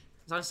fine.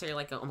 It's not necessarily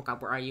like, oh my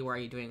god, where are you? What are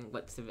you doing?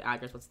 What's the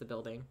address? What's the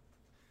building?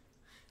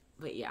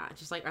 But yeah,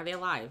 just like, are they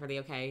alive? Are they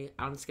okay?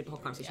 I don't skip the whole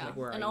conversation, like,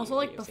 where are you? And also,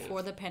 like,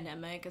 before the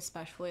pandemic,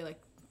 especially, like,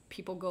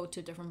 people go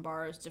to different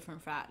bars,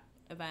 different frat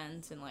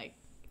events, and, like,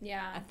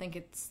 I think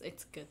it's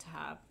good to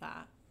have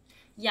that.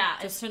 Yeah.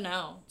 Just to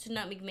know. To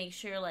know, make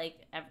sure,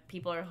 like,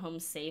 people are home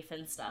safe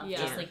and stuff. Yeah.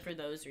 Just, like, for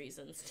those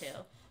reasons, too.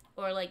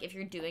 Or, like, if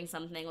you're doing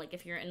something, like,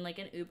 if you're in, like,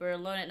 an Uber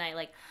alone at night,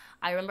 like,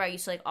 I remember I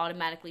used to, like,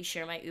 automatically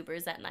share my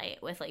Ubers at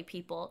night with, like,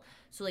 people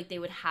so, like, they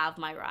would have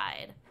my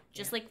ride.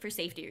 Just, like, for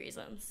safety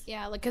reasons.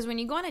 Yeah, like, because when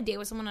you go on a date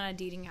with someone on a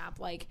dating app,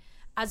 like,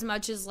 as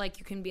much as, like,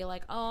 you can be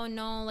like, oh,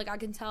 no, like, I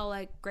can tell,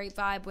 like, great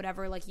vibe,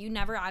 whatever, like, you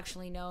never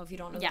actually know if you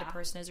don't know who the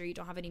person is or you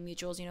don't have any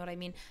mutuals, you know what I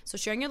mean? So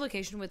sharing your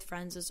location with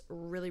friends is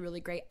really,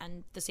 really great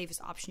and the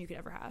safest option you could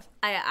ever have.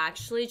 I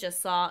actually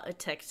just saw a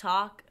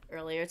TikTok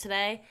earlier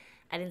today.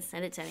 I didn't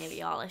send it to any of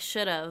y'all. I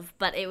should have.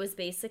 But it was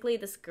basically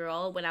this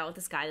girl went out with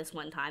this guy this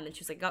one time, and she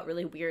was like, got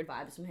really weird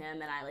vibes from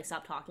him, and I like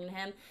stopped talking to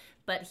him.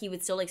 But he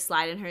would still like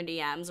slide in her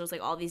DMs. There was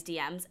like all these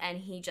DMs, and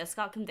he just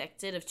got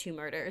convicted of 2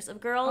 murders of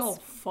girls.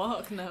 Oh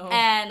fuck no!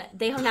 And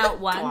they hung out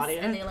once,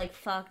 and they like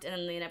fucked, and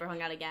then they never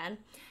hung out again.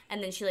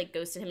 And then she like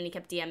ghosted him, and he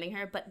kept DMing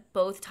her. But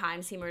both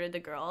times he murdered the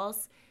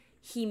girls,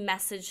 he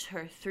messaged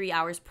her 3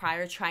 hours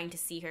prior trying to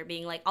see her,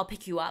 being like, I'll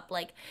pick you up.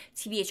 Like,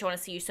 TBH, I want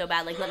to see you so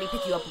bad. Like, let me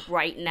pick you up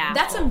right now.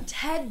 That's some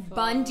Ted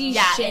Bundy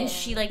shit. shit. And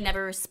she, like,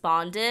 never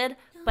responded.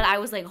 But I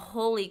was like,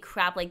 holy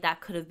crap, like, that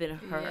could have been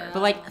her. Yeah.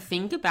 But, like,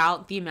 think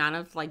about the amount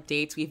of, like,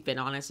 dates we've been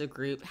on as a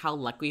group, how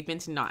lucky we've been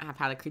to not have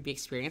had a creepy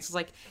experience. It's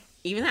like,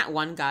 even that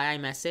one guy I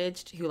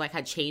messaged who, like,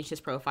 had changed his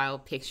profile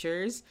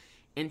pictures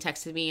and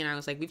texted me, and I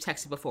was like, we've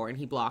texted before, and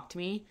he blocked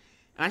me.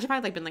 And I should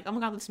probably, like, been like, oh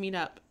my god, let's meet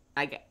up.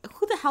 Like,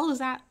 who the hell is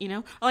that, you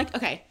know? Like,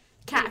 okay,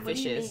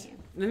 catfishes.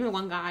 Remember the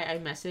one guy I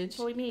messaged?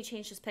 What do you mean he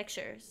changed his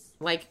pictures?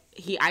 Like,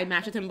 I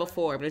matched with him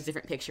before, but it was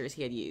different pictures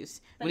he had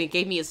used. When he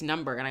gave me his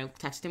number, and I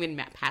texted him in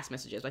past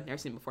messages, I've never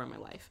seen him before in my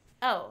life.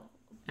 Oh,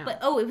 No.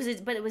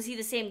 But was he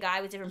the same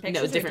guy with different pictures? No,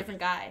 it was or a different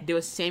guy. There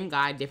was the same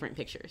guy, different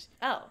pictures.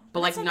 Oh, but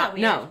like that's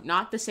not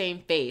not the same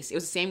face. It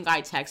was the same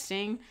guy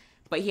texting,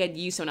 but he had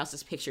used someone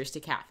else's pictures to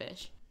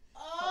catfish.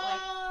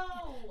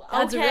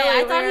 That's really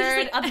I thought weird.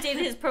 he just like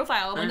updated his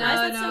profile. I'm like,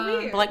 why is that so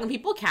weird? But like when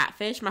people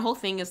catfish, my whole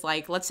thing is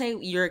like, let's say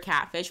you're a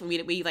catfish when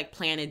we like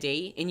plan a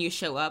date and you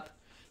show up.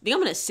 I think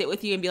I'm gonna sit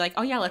with you and be like,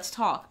 oh yeah, let's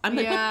talk. I'm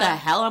like, what the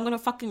hell? I'm gonna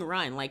fucking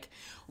run. Like,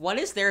 what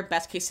is their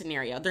best case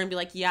scenario? They're gonna be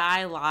like, yeah,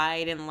 I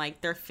lied and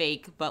like they're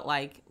fake, but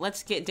like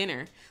let's get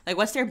dinner. Like,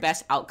 what's their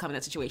best outcome in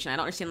that situation? I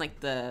don't understand.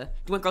 Like, do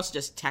you want girls to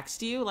just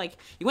text you? Like,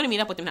 you want to meet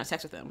up with them and have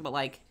sex with them, but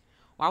like,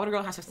 why would a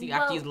girl have sex with you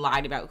after you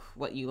lied about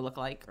what you look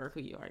like or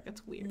who you are?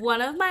 That's weird.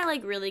 One of my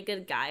like really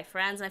good guy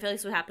friends, and I feel like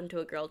this would happen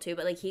to a girl too,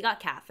 but like he got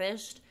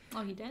catfished.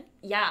 Oh, he did?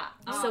 Yeah.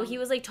 So he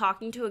was like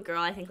talking to a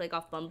girl, I think like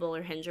off Bumble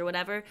or Hinge or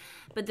whatever,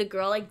 but the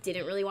girl like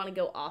didn't really want to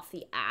go off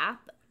the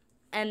app.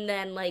 And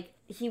then like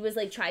he was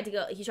like tried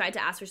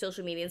to ask for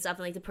social media and stuff,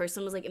 and like the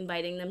person was like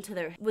inviting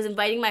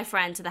my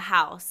friend to the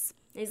house.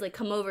 And he's like,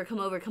 come over.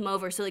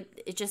 So,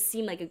 like, it just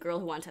seemed like a girl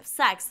who wanted to have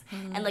sex.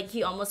 Mm-hmm. And, like,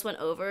 he almost went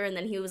over, and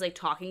then he was, like,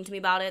 talking to me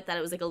about it, that it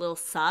was, like, a little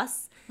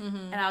sus.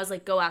 Mm-hmm. And I was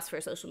like, go ask for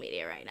her social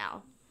media right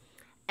now.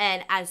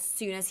 And as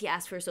soon as he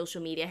asked for her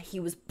social media, he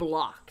was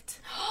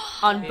blocked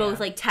on both,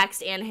 like,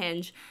 text and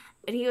Hinge.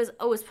 And he goes,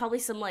 oh, it's probably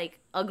some, like,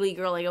 ugly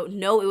girl. I go,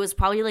 no, it was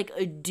probably, like,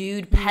 a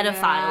dude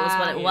pedophile is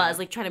what it was.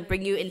 Like, trying to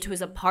bring you into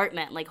his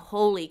apartment. Like,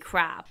 holy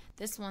crap.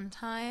 This one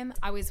time,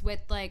 I was with,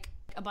 like,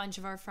 a bunch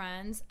of our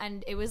friends,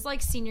 and it was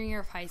like senior year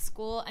of high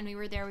school, and we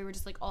were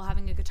just like all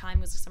having a good time. It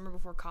was the summer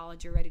before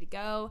college. You're ready to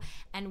go,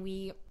 and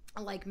we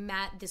like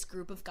met this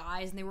group of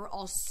guys, and they were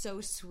all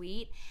so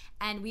sweet,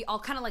 and we all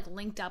kind of like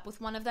linked up with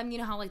one of them. You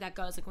know how like that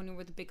goes, like when you're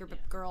with a big group of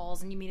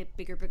girls and you meet a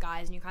big group of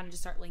guys and you kind of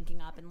just start linking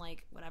up and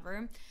like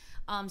whatever.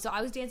 So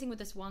I was dancing with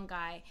this one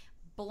guy,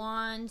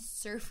 blonde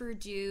surfer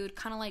dude,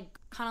 kind of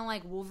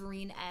like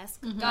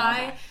Wolverine-esque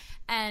guy.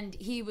 And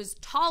he was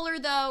taller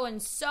though,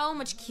 and so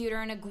much cuter,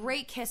 and a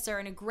great kisser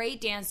and a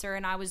great dancer,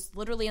 and I was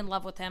literally in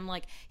love with him.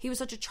 Like, he was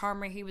such a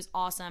charmer. He was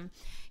awesome.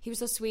 He was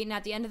so sweet. And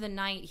at the end of the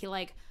night, he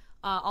like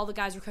all the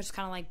guys were just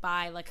kind of like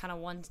bye, like kind of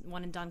one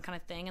and done kind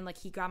of thing. And like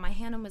he grabbed my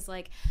hand and was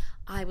like,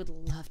 I would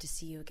love to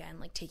see you again,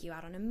 like take you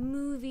out on a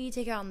movie,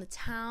 take you out in the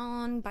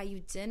town, buy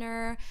you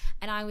dinner.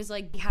 And I was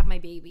like, you have my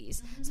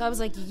babies. So I was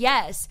like,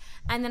 yes.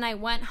 And then I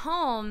went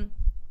home,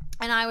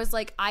 and I was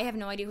like, I have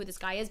no idea who this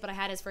guy is, but I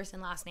had his first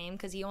and last name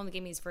because he only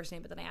gave me his first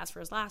name, but then I asked for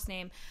his last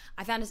name.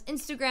 I found his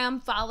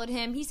Instagram, followed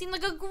him. He seemed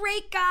like a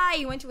great guy.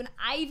 He went to an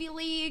Ivy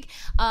League,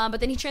 but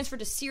then he transferred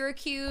to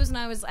Syracuse,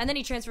 and then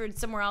he transferred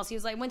somewhere else. He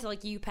was like, went to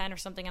like UPenn or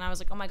something, and I was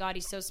like, oh my God,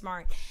 he's so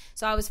smart.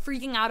 So I was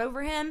freaking out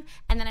over him,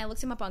 and then I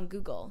looked him up on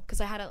Google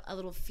because I had a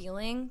little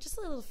feeling, just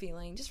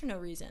for no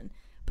reason.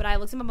 But I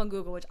looked him up on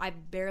Google, which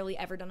I've barely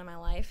ever done in my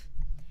life.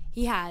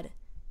 He had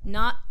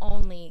not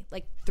only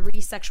like 3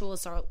 sexual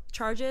assault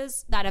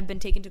charges that have been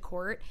taken to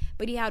court,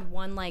 but he had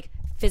one like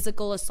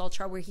physical assault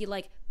charge where he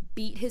like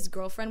beat his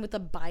girlfriend with a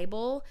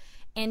Bible,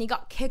 and he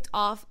got kicked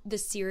off the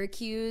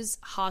Syracuse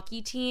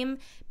hockey team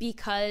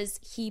because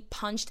he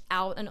punched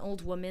out an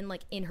old woman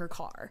like in her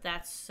car.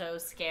 That's so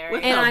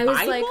scary. And I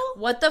was like,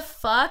 what the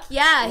fuck?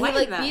 Yeah, he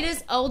like beat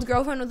his old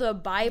girlfriend with a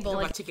Bible.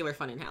 Like, particular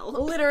fun in hell.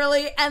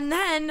 Literally. And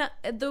then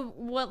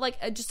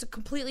just a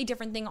completely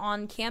different thing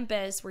on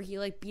campus where he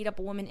like beat up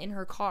a woman in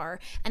her car,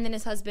 and then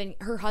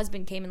her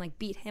husband came and like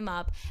beat him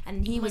up,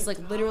 and he was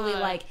like literally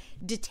like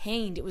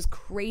detained. It was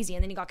crazy.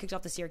 And then he got kicked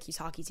off the Syracuse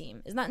hockey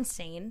team. Isn't that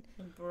insane?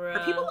 Bro.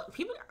 Are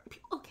people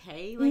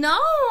okay? Like, no.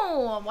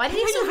 Why did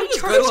he have so many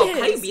charges? How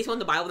do you beat someone in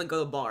the Bible and go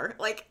to a bar?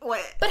 Like,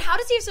 what? But how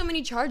does he have so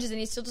many charges and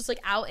he's still just like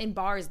out in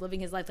bars living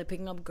his life, like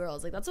picking up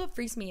girls? Like, that's what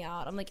freaks me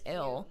out. I'm like,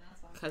 ill.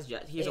 Because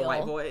he's a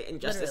white boy in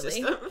justice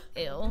system.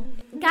 Ill.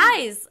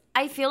 Guys,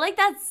 I feel like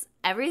that's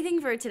everything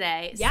for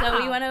today. Yeah.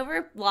 So we went over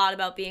a lot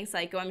about being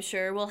psycho. I'm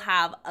sure we'll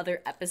have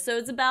other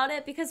episodes about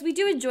it because we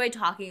do enjoy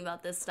talking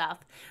about this stuff.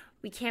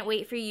 We can't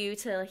wait for you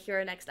to hear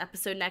our next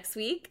episode next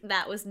week.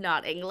 That was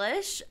not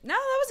English. No,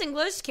 that was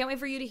English. Can't wait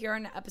for you to hear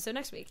our episode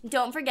next week.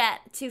 Don't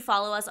forget to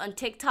follow us on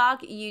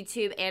TikTok,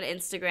 YouTube, and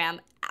Instagram,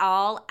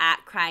 all at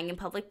Crying in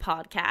Public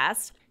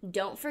Podcast.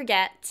 Don't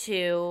forget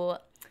to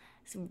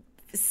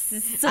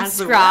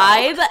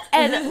subscribe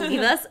and leave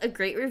us a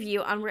great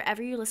review on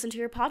wherever you listen to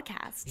your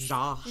podcast.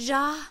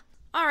 Ja.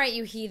 All right,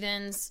 you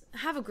heathens.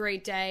 Have a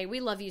great day. We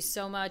love you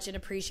so much and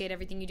appreciate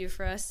everything you do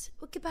for us.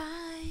 Well, goodbye.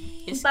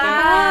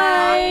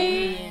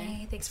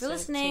 Bye. Thanks for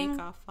listening.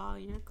 Take off all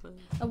your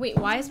clothes. Oh, wait,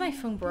 why is my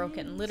phone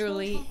broken?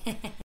 Literally.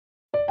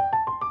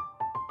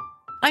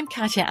 I'm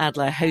Katya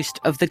Adler, host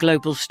of The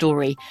Global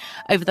Story.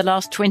 Over the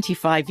last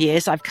 25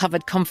 years, I've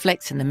covered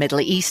conflicts in the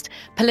Middle East,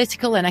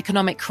 political and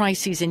economic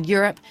crises in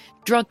Europe,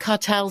 drug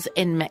cartels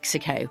in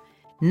Mexico.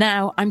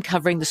 Now I'm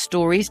covering the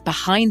stories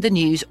behind the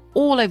news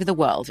all over the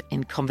world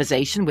in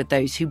conversation with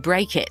those who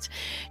break it.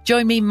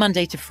 Join me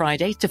Monday to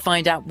Friday to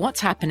find out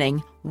what's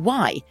happening,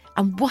 why,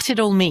 and what it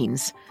all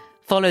means.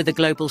 Follow The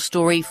Global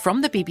Story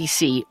from the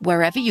BBC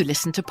wherever you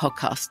listen to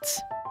podcasts.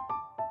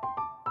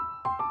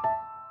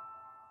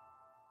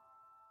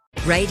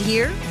 Right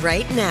here,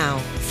 right now.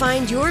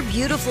 Find your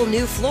beautiful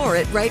new floor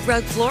at Right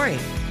Rug Flooring.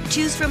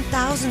 Choose from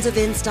thousands of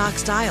in-stock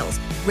styles,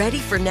 ready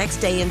for next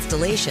day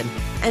installation,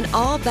 and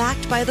all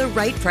backed by the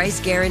right price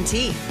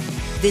guarantee.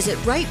 Visit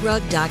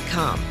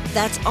rightrug.com.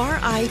 That's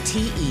RITERUG.com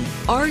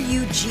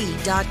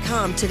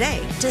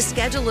today to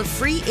schedule a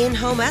free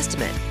in-home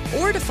estimate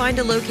or to find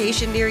a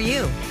location near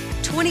you.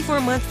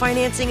 24-month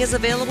financing is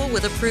available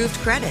with approved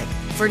credit.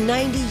 For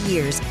 90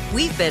 years,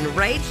 we've been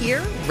right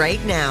here,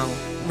 right now.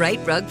 Right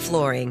Rug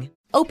Flooring.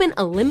 Open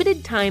a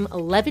limited-time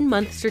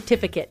 11-month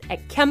certificate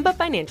at Kemba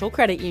Financial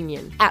Credit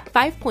Union. At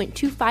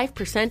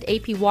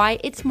 5.25% APY,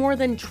 it's more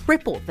than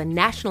triple the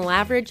national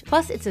average,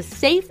 plus it's a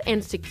safe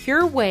and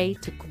secure way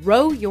to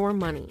grow your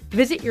money.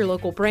 Visit your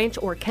local branch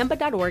or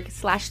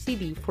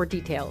kemba.org/cb for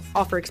details.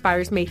 Offer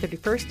expires May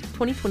 31st,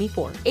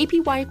 2024.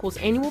 APY equals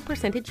annual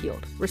percentage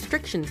yield.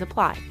 Restrictions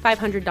apply.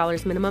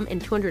 $500 minimum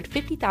and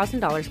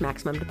 $250,000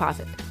 maximum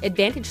deposit.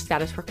 Advantage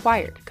status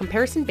required.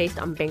 Comparison based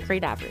on bank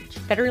rate average.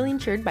 Federally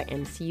insured by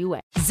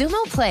NCUA.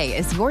 Xumo Play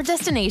is your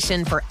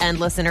destination for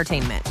endless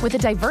entertainment. With a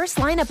diverse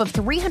lineup of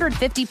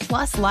 350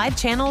 plus live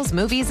channels,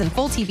 movies, and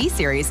full TV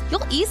series,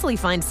 you'll easily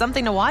find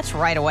something to watch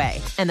right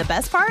away. And the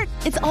best part?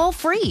 It's all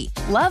free.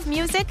 Love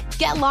music?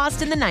 Get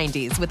lost in the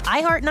 90s with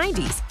iHeart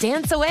 90s,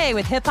 dance away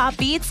with hip-hop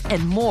beats,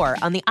 and more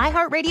on the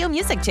iHeartRadio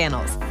music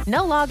channels.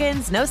 No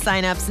logins, no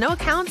signups, no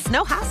accounts,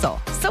 no hassle.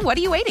 So what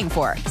are you waiting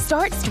for?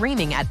 Start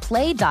streaming at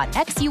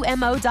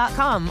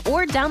play.xumo.com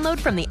or download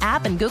from the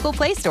app and Google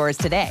Play stores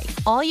today.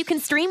 All you can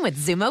stream with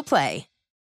Xumo Play.